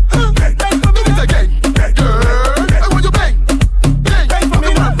 bang. Do it again, girl. I want you bang, bang, walk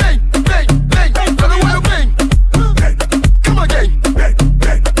up and bang, bang, bang. Girl, I want you bang, come again.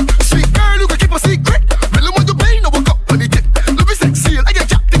 Sweet girl, you can keep a secret. Really want you bang, now walk up on the tip. Let me sexy, I get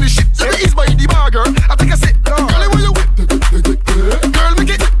jacked in the shit. Let me ease by the bar, girl. I take a sip. Girl, I want you whip. Girl, make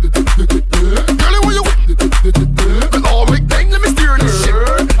it. Girl, I want you whip. Well, all right, bang, let me steer this shit.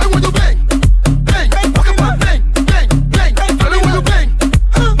 I want you bang, bang, walk up and bang, bang, bang. Girl, I want you bang,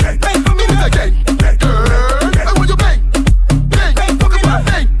 do it again. Girl, I want you bang, bang, walk up and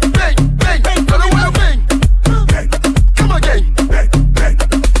bang, bang, bang. Girl, I want you bang, come again.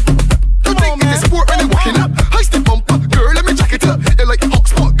 You think it's a sport when you're walking up? High step bumper, girl, let me jack it up. You're like hot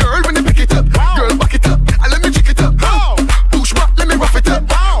spot, girl, when you pick it up. Girl, back it up, and let me jick it up. Push back, let me rough it up.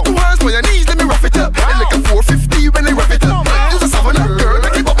 2 hands by your knees, let me rough it up. And like a 450 when they rough it up. Use a savannah, girl,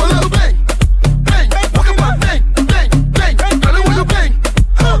 make it bubble up. Bang, bang, walk up and bang, bang, bang. Girl, I want you bang,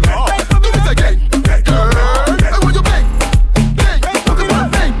 do it again. Girl, I want you bang, bang, walk up and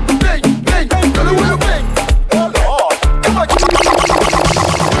bang, bang, bang. Girl, I want you bang, come on.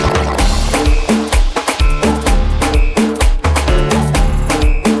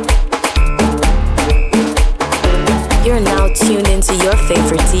 You're now tuned into your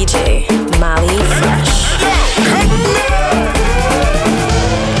favorite DJ, Mali Fresh.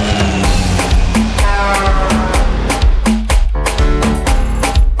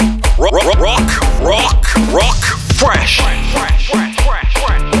 Rock, fresh.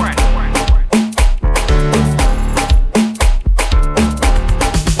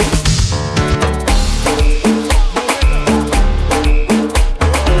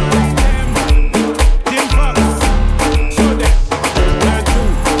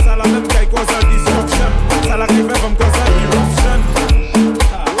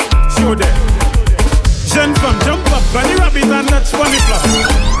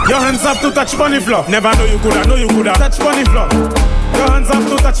 Have to touch bunny floor. Never know you coulda touch bunny floor. Your hands have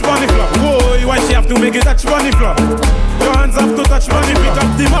to touch bunny floor. Whoa, why she have to make it touch bunny floor? Your hands have to touch bunny floor. Pick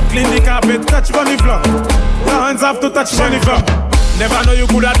up the mop, clean the carpet, touch bunny floor. Your hands have to touch bunny floor. Never know you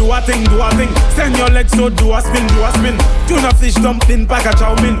coulda do a thing. Send your legs so do a spin. Tuna fish dumpling, pack a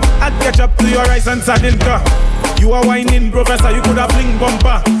chow mein. Add ketchup to your rice and sardine car. You are whining, professor, you coulda fling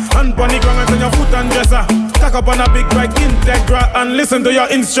bumper. Hand pon the ground and turn your foot and dresser. Tack up on a big bike, Integra, and listen to your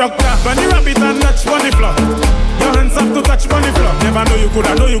instructor. Bunny rabbit and touch bunny floor. Your hands have to touch bunny floor. Never know you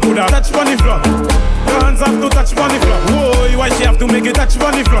coulda touch bunny floor. Your hands have to touch bunny floor. Whoa, why she have to make it touch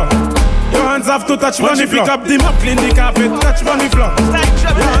bunny floor? Your hands have to touch bunny floor. Pick up the mop, clean the carpet, touch bunny floor.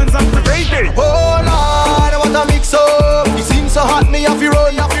 Your hands have to baby. Oh Lord, what a mix up. You seem so hot, me have to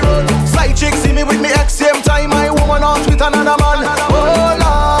run. Side chick see me with me ex same time. My woman out with another man. Oh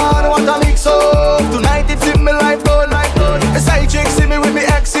Lord, what a mix up. Tonight it's in me life done. Side chick see me with me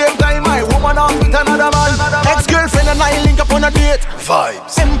ex same time. My woman out with another man. Ex-girlfriend and I link up on a date.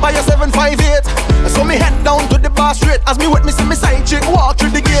 Vibes. Empire 758. So me head down to the bar straight. As me with me see me side chick walk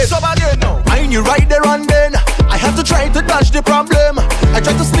through the gate. So bad you know. I knew right there and then I had to try to dodge the problem. I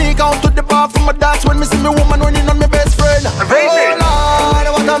tried to sneak out to the bar from my dance when me see me woman running on my best friend. Oh Lord,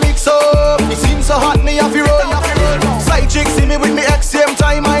 what a mix up. It seems so hot, me have to run. Side chick see me with me ex same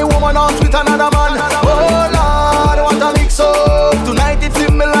time.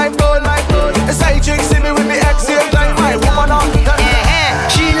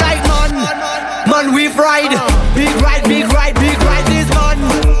 fried. Big ride this man.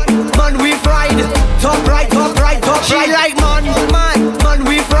 Man we fried. Top right. She like man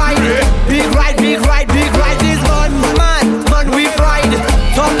we fried. Big ride this man. Man we fried.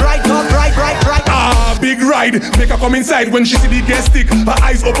 Top right. Big ride, make her come inside when she see the gas stick. Her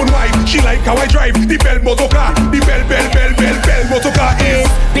eyes open wide, she like how I drive the bell motorcar. The bell motorcar is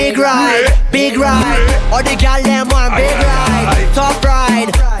big ride. All the girl them want big ride. Top ride.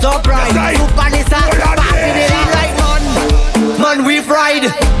 Super Nissa, passing it in like man we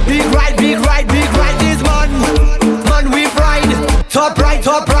fried. Big ride this man. Man we fried. Top right.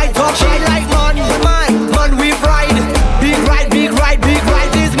 She like man we fried. Big ride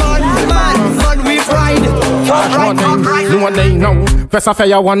this man. Man we fried. Top right. No one they know. First I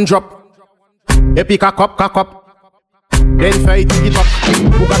fire one drop. Epic cock up. Then fight it up.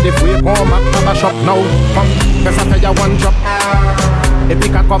 Who got the free come up to the shop now? Come. First I fire one drop.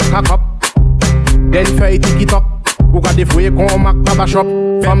 Epic cock up. Then fight it up. Who got the free come up to the shop?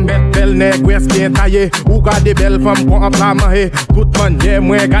 From belle nèg west bien taillé. Who got the belle femme pour en plat manger? Tout manière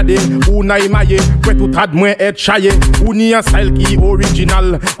moi gardé. Ou na imaillé. Pour tout had moi être chaillé. Ou ni un style qui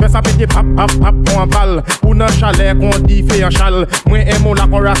original. Fais ça péter pap pour en balle. Ou na chalet qu'on dit fait un chal. Moi aime la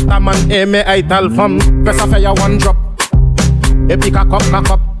rasta man aime aital femme. Fais ça fait ya one drop. Et puis cock up.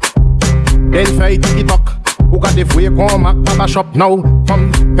 Then fight TikTok. Who got the free come up to the shop now?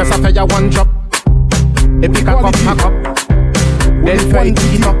 Femme. Fais ça fait ya one drop. Et puis cock up. Then fight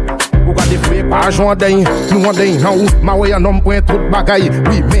TikTok. Who got the free argent day, nous on day now. Ma way un homme point tout bagaille.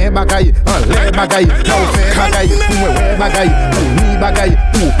 Oui mais bagaille, en les bagaille. Now fait bagaille, ouais bagaille. Ni bagaille,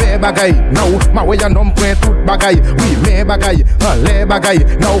 pour faire bagaille. Now ma way un homme point tout bagaille. Oui mais bagaille, en les bagaille.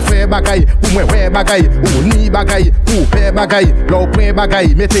 Now fait bagaille, pour ouais bagaille. Ou ni bagaille, pour faire bagaille. L'eau point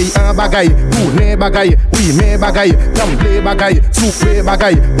bagaille, mettez un bagaille. Tourner bagaille, oui mais bagaille. Trembler bagaille, souffler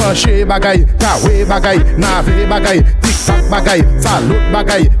bagaille. Pencher bagaille, kawe bagaille. Naver bagaille, tic-tac bagaille. Salut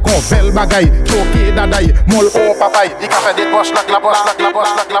bagaille, belle bagaille, choqué dadaï, molle au papaye, il a fait des poches, la poche.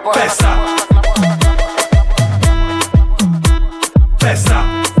 Fais ça.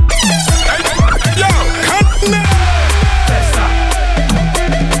 Yo, cut me. Fais ça.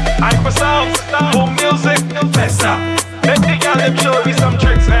 Hyper sound, cool music. Fais ça. Let the girl them show me some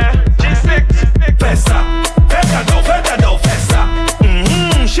tricks, man. G6. Fais ça. Fais ta dough, fais ça.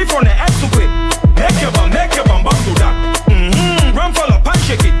 Shift on the act to quick. Make your bum do that. Run full up and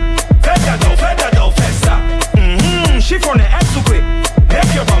shake it. Fais ta dough, fais ça. Shift on the act to quick.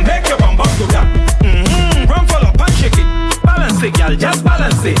 Make your bum do that. Run full up and shake it. Balance it, girl, just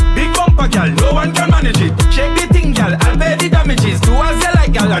balance it. Big bumper, girl, no one can manage it. Shake the thing, girl, and pay the damages. Do as you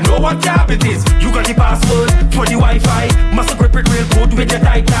like, girl, I know what your habit is. You got the password for the Wi-Fi. Must grip it real good with your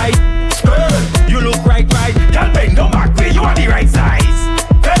tight. Skirt, you look right. Girl, bend down back way, you are the right size.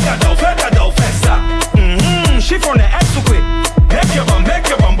 Fais ta dough, fais ça. Shift on the act to quit. Make your bum do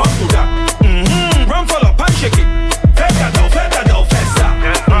that. Run full up and shake it. Fais ta dough, fais ça.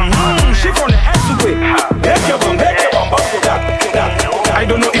 Shift on the act to quit. Make your bum do that. I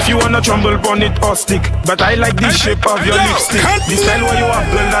don't know if you wanna tremble on it or stick, but I like the shape of your lipstick. The style where you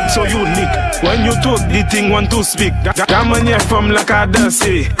have, girl, that's so unique. When you talk, the thing want to speak. Ta manière femme la ka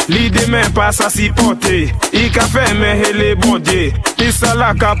danser. L'idée même pas à s'y porter. Il ka fait mais elle est bondée. Et ça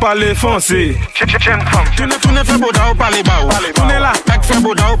la ka parler français. Tu ne fais beau d'au parler bas. Tu n'es là, ek fait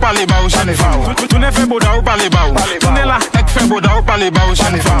beau d'au parler bas. Tu ne fais beau d'au parler bas. Tu n'es là, ek fait beau d'au parler bas.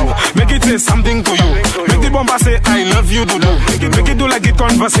 Make it say something to you. Make the bomba say I love you, dodo. Make it do like it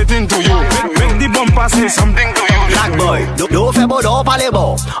conversating to you. Make the bomba say something to you. Black boy, do fait beau d'au parler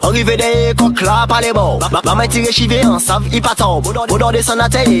bas. Arrivé des coques là parler bas. Maman tire chivé en save, il pas tant. Beau d'au descend à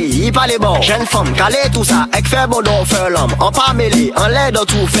terre, il parler bas. Jeune femme, calé tout ça, ek fait beau d'au faire l'homme. En pas mêlé, en l'air dans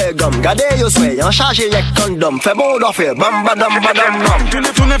tout fait gomme. Gardez yo sway, en chargé yek condom. Fait beau d'au faire bam badam. Tu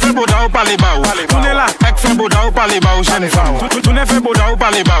ne fais beau d'au parler bas. Tu n'es là, ek fait beau d'au parler bas. Jeune femme, tu ne fais beau d'au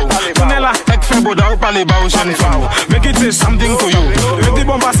parler bas. Tu n'es là, ek fait beau d'au parler bas. Jeune femme, make it say something to you. Make the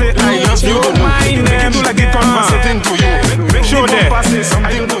bomba say I love you. Make it do like it conversating to you. Make the bomba say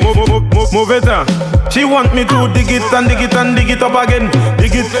something to you. Move it on. She want me to dig it up again. Dig it up again.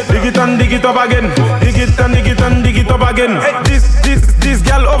 Dig it up again. Hey, this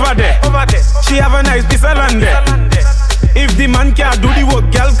girl over there. She have a nice piece of land there. If the man can't do the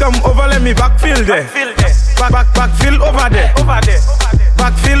work, girl come over, let me backfill there. Backfill over there.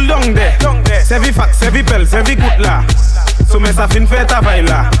 Backfill down there. Sevi fax, sevi pel, sevi good la. So me sa fin fait travail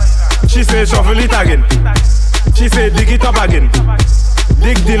là. She say shuffle it again. She say dig it up again.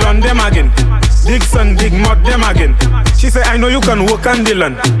 Dig the land them again. Dig sun, dig mud them again. She say I know you can work on the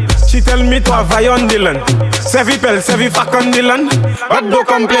land. She tell me to have on the land. Sevi pel, sevi fac on the land. But don't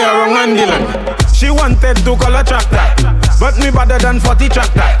come play around on the land. She wanted to call a tractor, but me better than 40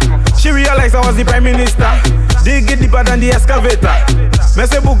 tractor. She realized I was the prime minister. Dig it deeper than the excavator. Me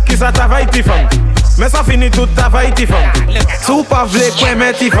se book is a tavaiti fam. Me sa fini tout tavaiti fam. Super vle kwe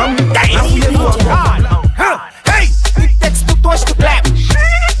meti fam. Hey! It takes two touch to clap.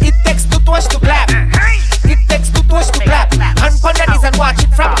 It takes two touch to clap. It takes two touch to clap. Hand on the knees and watch it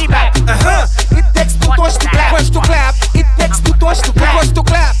from the back. It takes two touch to clap. Touch to clap. It takes two touch to clap. Touch to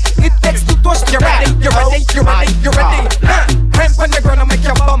clap. It takes two touch to clap. You're ready. You're ready. You're ready. Hand on the ground and make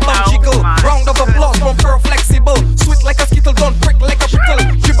your bum jiggle. Round of applause, bumper flexible. Sweet like a skittle, don't prick like a prickle.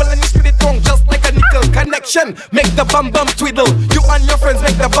 Dribble and you spit it wrong just like a nickel. Connection, make the bum twiddle. You and your friends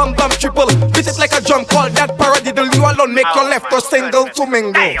make the bum triple. Beat it like a drum, call that paradiddle. You alone make your left or single to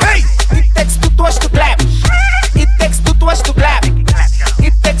mingle. Hey! It takes two touch to clap. It takes two touch to clap.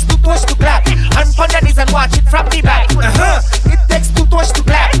 It takes two touch to clap. Hand on the knees and watch it from the back. It takes two touch to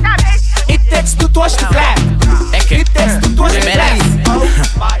clap. It takes two touch to clap. It takes two touch to clap.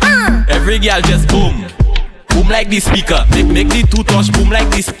 Every girl just boom. Boom like the speaker. Make the two touch boom like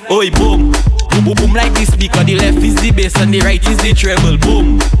this. Oi boom. Boom boom like the speaker. The left is the bass and the right is the treble.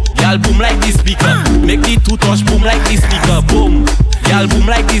 Boom. Girl boom like the speaker. Make the two touch boom like the speaker. Boom. Girl boom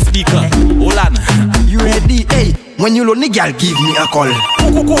like the speaker. Hold on. You ready? Hey, when you lonely, girl, give me a call.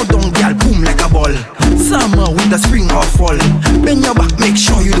 Go down, girl, boom like a ball. Summer with the spring or fall. Bend your back, make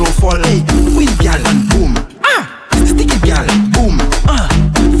sure you don't fall. Hey, win, girl, and boom. Sticky, girl, boom.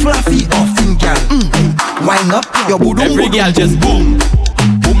 Fluffy or thin, girl. Wind up your booty. Every girl just boom.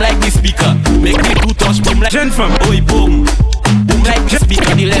 Boom like the speaker. Make the two touch boom like Gen fam. Oi boom. Boom like the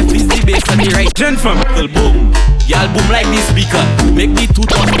speaker. The left is the bass and the right. Gen fam. Boom. Girl boom like the speaker. Make the two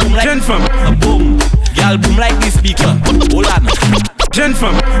touch boom like Gen fam. Boom. Girl boom like the speaker. Hold on. Gen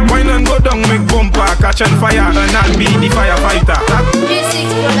fam. Wine and go down, make bumper, catch on fire, and I'll be the firefighter.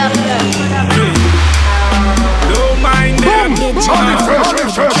 Don't mind them. Show them.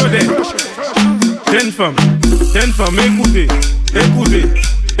 Gen fam.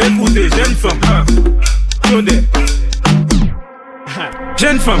 Écoutez, jeune femme. Show them.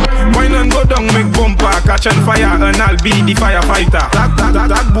 Gen fam, wine and go down, make bumper, catch on fire, and I'll be the firefighter.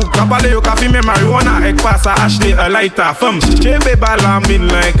 That book, kabale yo kafi me marijuana, ek pasa ashte a lighter. Fam, chebe balamin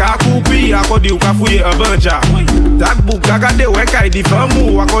like a kupi, akodi yo kafuye a banja. That book, agade weka di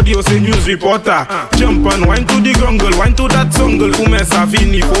famu, akodi yo se news reporter. Jump and wine to the grungle, wine to that songle, ume sa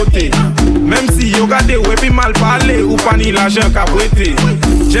fini fote. Même si yo gade wepi mal parle, ou pani la jen kapwete.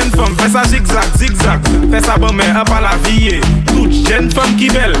 Gen fam, fais sa zigzag, fais sa bon mais up à la vie. Toute jeune femme qui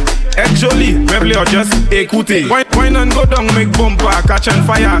belle, est jolie, meuble or just écoutez. Wine and go down, make bumper, catch on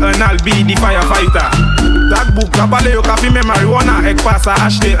fire, and I'll be the firefighter. That book, kabale yo kafi me marijuana, ek pasa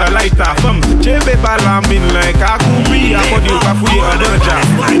ashte a lighter. Femme, chebe balamin like a kubi, akodi yo kafuye a danja.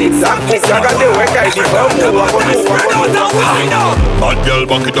 That book, agade weka di famu, akodi yo kafuye. Bad girl,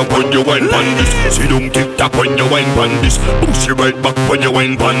 back it up when you wine pan this. See don't tick tock when you wine pan this. Push your right back when you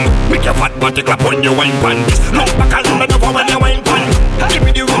wine pan. Make your fat body clap when you wine pan this. Look back and let over when you wine pan. Give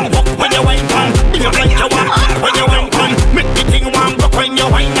me the room walk when you wine pan. Be a like you want when you wine pan. Make the thing warm up when you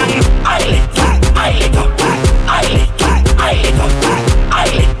wine pan. I lick up.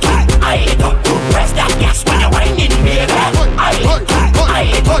 Press that gas when you wine in, baby. I lick up.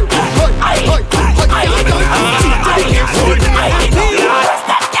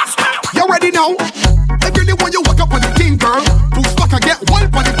 You ready now? I really want you walk up on the king, girl. Boost back and get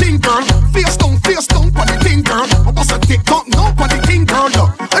wild on the king, girl. Face down on the king, girl. I bust a tick tock no on the king, girl.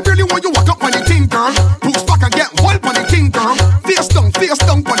 I really want you walk up on the king, girl. Boost back and get wild on the king, girl. Face down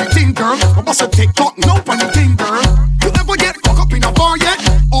on the king, girl. I bust a tick tock no on the king, girl. You ever get caught up in a bar yet?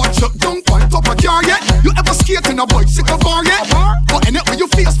 Or chuck down on top of car yet? You ever skate in a bicycle bar yet? But in it when you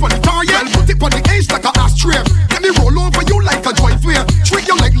face for the car yet? Put it on the edge like a ashtray. Let me roll over you like a driveway. Treat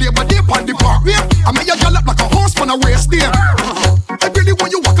you like labor day on the parkway. I make you gallop like a horse on a race day. I really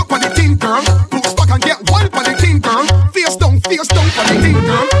want you walk up on the king, girl. Boost back and get wild on the king, girl. Face down on the king,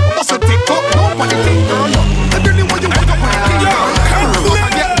 girl. What's a TikTok? No on the king, girl. I really want you walk up on the king, girl. Boost back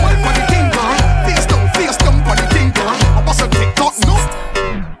and get wild on the king, girl. Face down on the king, girl. What's a TikTok? No.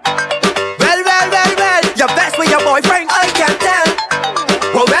 Well, you're best with your boyfriend, I can tell.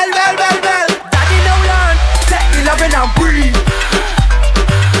 Well, daddy no learn. Take the loving and breathe.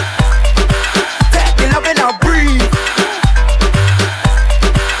 Take the loving and breathe.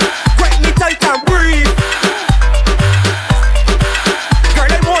 Break me tight and breathe. Girl,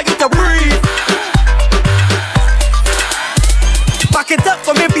 I want you to breathe.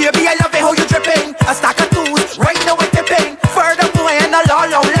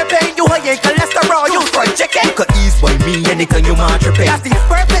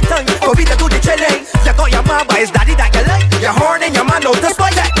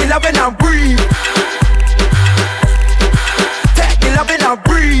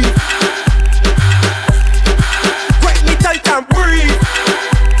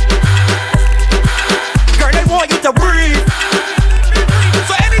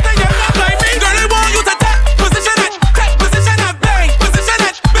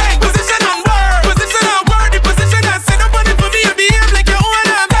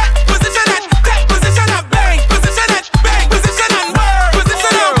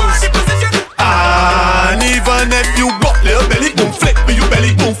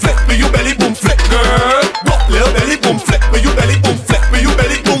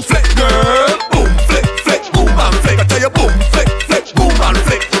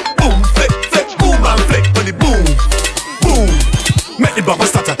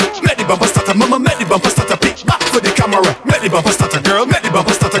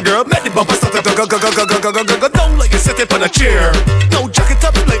 girl, make the bumper start to go. Don't let you sit up on a chair. No jacket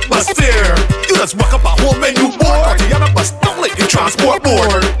up like Bustier. You just walk up a whole menu board. Tatiana bust down like the transport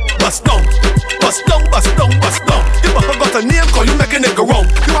board. Bust down, bust down, bust down, bust down. The bumper got a name call you making it go round.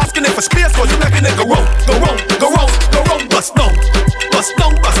 You asking it for space call you making it go round. Go round, go round, go round. Bust down, bust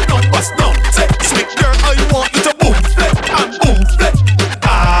down, bust down, bust down. Say, sweet girl, I want you to boom, flick, and boom, flick.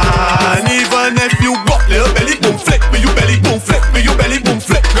 And even if you got little belly boom, flick, me you belly boom, flick, me you belly boom,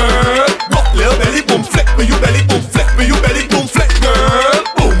 flick, girl. Got little belly boom, flick, me you belly boom, flick, me you belly boom, flick, girl.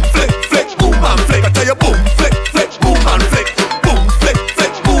 Boom, flick, flick, boom and flick. I tell you, boom, flick, flick, boom and flick, boom, flick,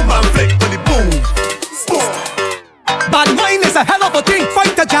 flick, boom and flick. When it boom. Bad mind is a hell of a thing.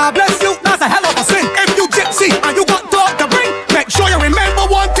 Fight the job, bless you, that's a hell of a sin. If you gypsy and you got talk to bring, make sure you remember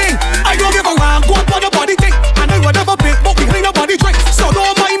one thing. I don't give a damn what nobody think. I know whatever big, but we ain't nobody drink. So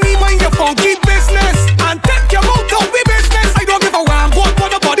don't mind me, mind your funky business. And take your mouth out of business. I don't give a damn what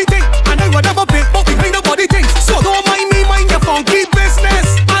nobody think. I know whatever big, but we ain't nobody think. So don't mind me, mind your funky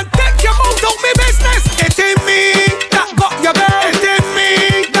business. And take your mouth out of business. It ain't me that got your girl. It ain't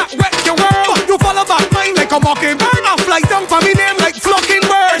me that wet your world. But you follow back mine like a mockingbird. I fly down for me name like flocking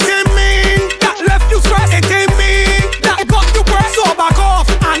bird. It ain't me that left you stressed. It ain't me that got you pressed. So back off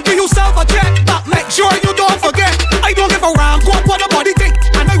and give yourself a check. But make sure you don't forget. I don't give a damn what nobody think.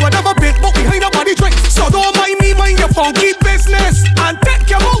 And I whatever big, but we ain't nobody drink. So don't mind me, mind your funky business. And take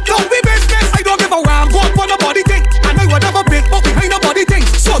your mouth out of business. I don't give a damn what nobody think. And I whatever big, but we ain't nobody think.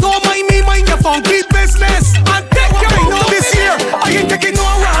 So don't mind me, mind your funky business. And take your mouth out this year. I ain't taking no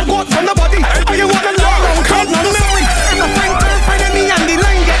damn what from nobody. I ain't wanna long count no Mary. If a friend turn friend of me and the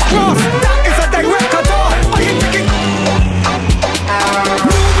line get crossed, that is a direct cut off. I ain't taking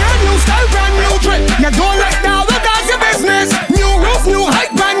new year, new style, brand new drip. You don't like now, look that's your business. New roof, new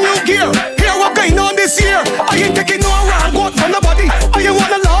height, brand new gear. Hear what going on this year. I ain't taking no wrong word from nobody. I ain't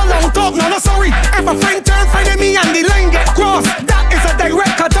wanna long talk, no sorry. If a friend turn friend of me and the line get crossed, that is a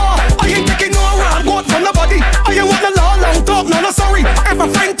direct cut off. I ain't taking no wrong word from nobody. I ain't wanna long talk, no sorry. If a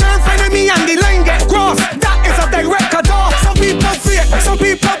friend turn friend of me and the line get crossed, that is a direct cut off. Some people fake, some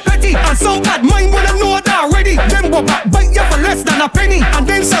people petty, and some bad mind wanna know that already. Them go back bite you for less than a penny, and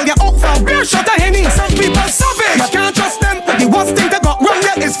then sell you out for a beer shot of Henny. Some people savage, you can't trust them. The worst thing they got wrong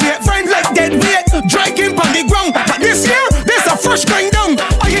yet is fake friends like dead weight, dragging on the ground. But this year, there's a fresh grind down.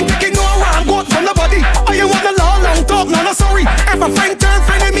 I ain't taking no wrong word from nobody. I ain't wanna long talk, no sorry. If a friend turn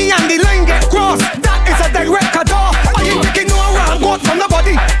friend of me and the line get crossed, that is a direct cut off. I ain't taking no wrong word from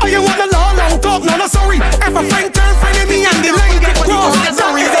nobody. I ain't wanna long talk, no sorry. If a friend turn friend of me and the line get crossed, that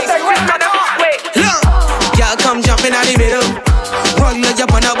is a direct cut off. Y'all come jumping out the middle. Run like you're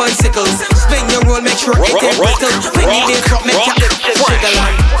on a bicycle. Spin your roll, make sure it ain't brittle. When you did drop, make your jiggle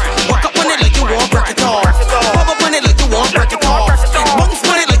on. Walk up on it like you want break it off. Pop up on it like you want break it off. Bounce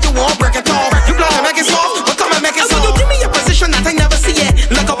on it like you want break it off. You plan to make it soft, but come and make it soft. You give me a position that I never see it.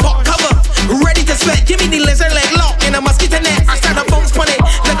 Like a pop cover, ready to sweat. Give me the lizard leg lock in a mosquito net. I start to bounce on it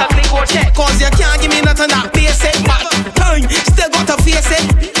like a click check. Cause you can't give me nothing that basic. But time, still got to face it.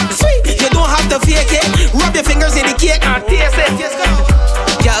 Sweet, you don't have to fake it. Rub your fingers in the cake and taste it.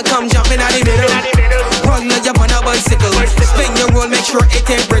 Y'all come jumping out the middle. Run like you're on a bicycle. Spin your roll, make sure it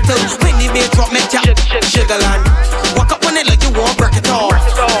ain't brittle. When the bass drop, make ya jiggle on. Walk up on it like you want break it off.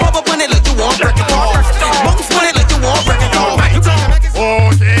 Pop up on it like you want break it off. Bounce on it like you want break it off.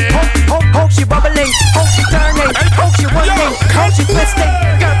 How she bubbling, how she turning, how she running, how she twisting.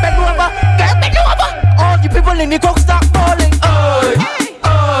 Girl bend over, girl bend over. All you people in the coke start falling.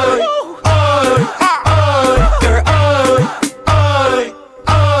 Girl,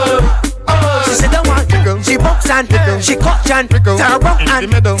 she said the one, she box and she cut and turn around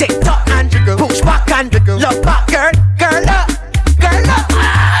and tick tock and push back and love back. Girl up, girl up.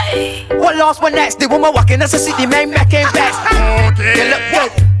 What lost, what next? The woman walking as a city man making best. You look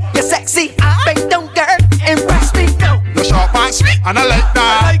good, you're sexy, bang down girl, impress me. You're sharp and sweet, and I like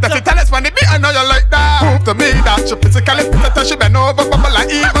that. That you tell us when it be, I know you like that. Prove to me that you're physically fit, that she bend over, bubble like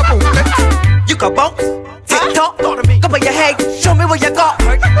Eva Boomlet. You can bounce, tick tock, come on your head, show me what you got.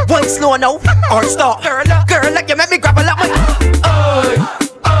 One slow now, or stop. Girl, like you make me grab a lot.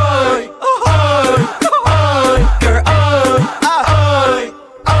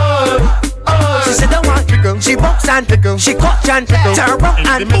 She said the one, she bounce and she cut and turn around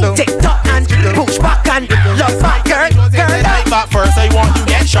and tick tock and push back and love back. Girl like that first I want you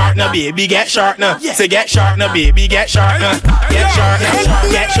get sharp now, baby, get sharp now. Say get sharp now, baby, get sharp now. Get sharp,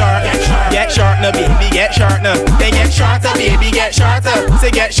 get sharp, get sharp now, baby, get sharp now. Then get sharp now, baby, get sharp now.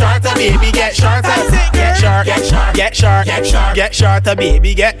 Say get sharp now, baby, get sharp now. Get sharp, get short, get shorter,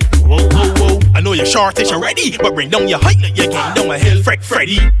 baby, get. Whoa, whoa, whoa. I know you're shortish already, but bring down your height like you're getting down a hill.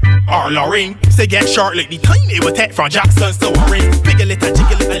 Freddy or Lorraine, say get short like the time it will take from Jackson's to Warren. Big a little,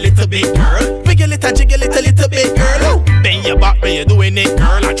 jiggle it a little bit, girl. Big a little, jiggle it a little bit, girl. Bend your back when you're doing it,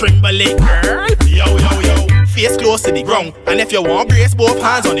 girl. I tremble it, girl. Yo, yo, yo. Face close to the ground, and if you want, brace both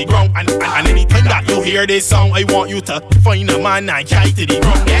hands on the ground. And anytime that you hear this song, I want you to find a man and carry to the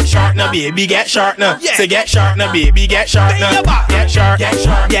ground. Get short now, baby, get short now. Say get short now, baby, get short now. Get short, get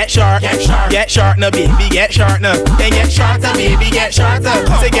short, get short, get short, get short now, baby, get short now. Then get shorter, baby, get shorter.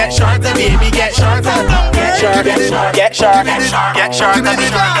 Say get shorter, baby, get shorter. Get short, get short, get short, get short, get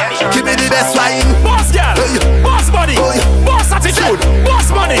short. Give me the best wine, boss girl, boss body, boss attitude, boss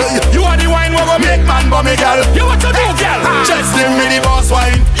money. You are the wine, we go make man bummy girl. You what to do, girl? Just give me the boss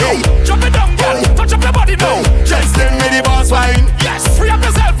wine. Yo, jump it down, girl. Touch up your body now. Just give me the boss wine. Yes, free up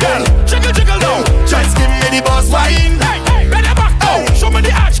yourself, girl. Jiggle, jiggle now. Just give me the boss wine. Hey, hey, bend your back now. Show me the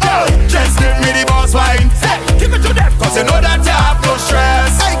arch, girl. Just give me the boss wine. Hey, give it to them, cause you know that you have no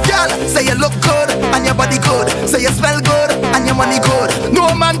stress. Hey, girl, say you look good and your body good. Say you smell good and your money good. No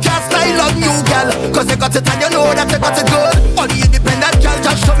man can style on you, girl, cause you got it and you know that you got it good. All the independent girl,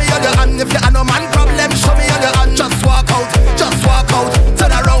 just show me all your hand. If you have no man problem, show me all your hand. Just walk out, turn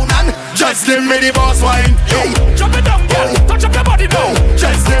around and just give me the boss wine. Hey, jump it down, girl. Touch up your body now.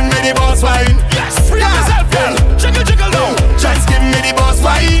 Just give me the boss wine. Yes, free up yourself, girl. Jiggle, jiggle now. Just give me the boss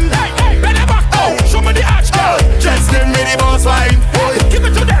wine. Hey, hey, bend your back now. Show me the arch, girl. Just give me the boss wine. Give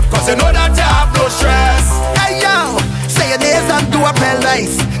it to them, cause you know that you have no stress. Hey yo, say your nails and do a pen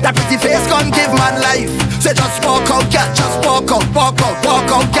nice. That pretty face gon' give man life. Say just walk out, girl. Just walk out, walk out,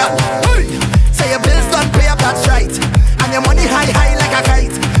 walk out, girl. Hey. Say your bills don't pay up, that's right. And your money high like a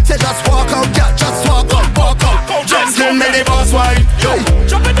kite. Say just walk out, girl. Just walk out, walk out. Just give me the boss wine. Yo,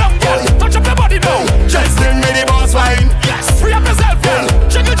 jump it down, girl. Touch up your body now. Just give me the boss wine. Yes, free up yourself, girl.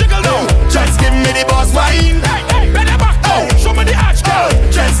 Jiggle, jiggle now. Just give me the boss wine. Hey, hey, bend your back now. Show me the arch, girl.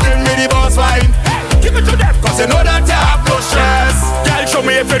 Just give me the boss wine. Hey, give it to them, cause you know that you have no stress. Girl, show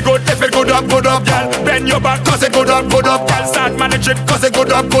me if it good up, girl. Bend your back, cause it good up, girl. Start manage it, cause it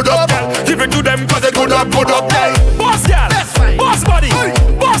good up, girl. Give it to them, cause it good up, girl. Boss girl, boss body,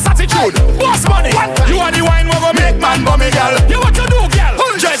 boss attitude, boss money. You are the wine, we go make man bummy, girl. You what to do, girl?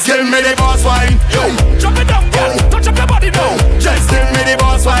 Just give me the boss wine. Yo, jump it down, girl. Touch up your body now. Just give me the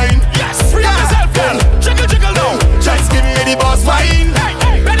boss wine. Yes, free up yourself, girl. Jiggle, jiggle now. Just give me the boss wine. Hey,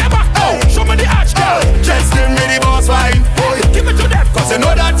 hey, bend your back now. Show me the arch, girl. Just give me the boss wine. Give it to them, cause you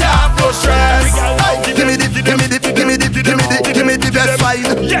know that you have no stress. Give me the best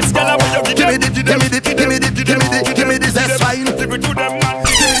wine. Yes, girl, I want you. Give me the best wine. Give it to them, man.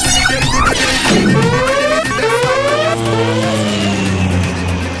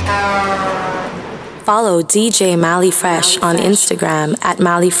 Follow DJ Mali Fresh on Instagram at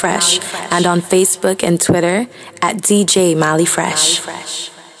Mali Fresh and on Facebook and Twitter at DJ Mali Fresh.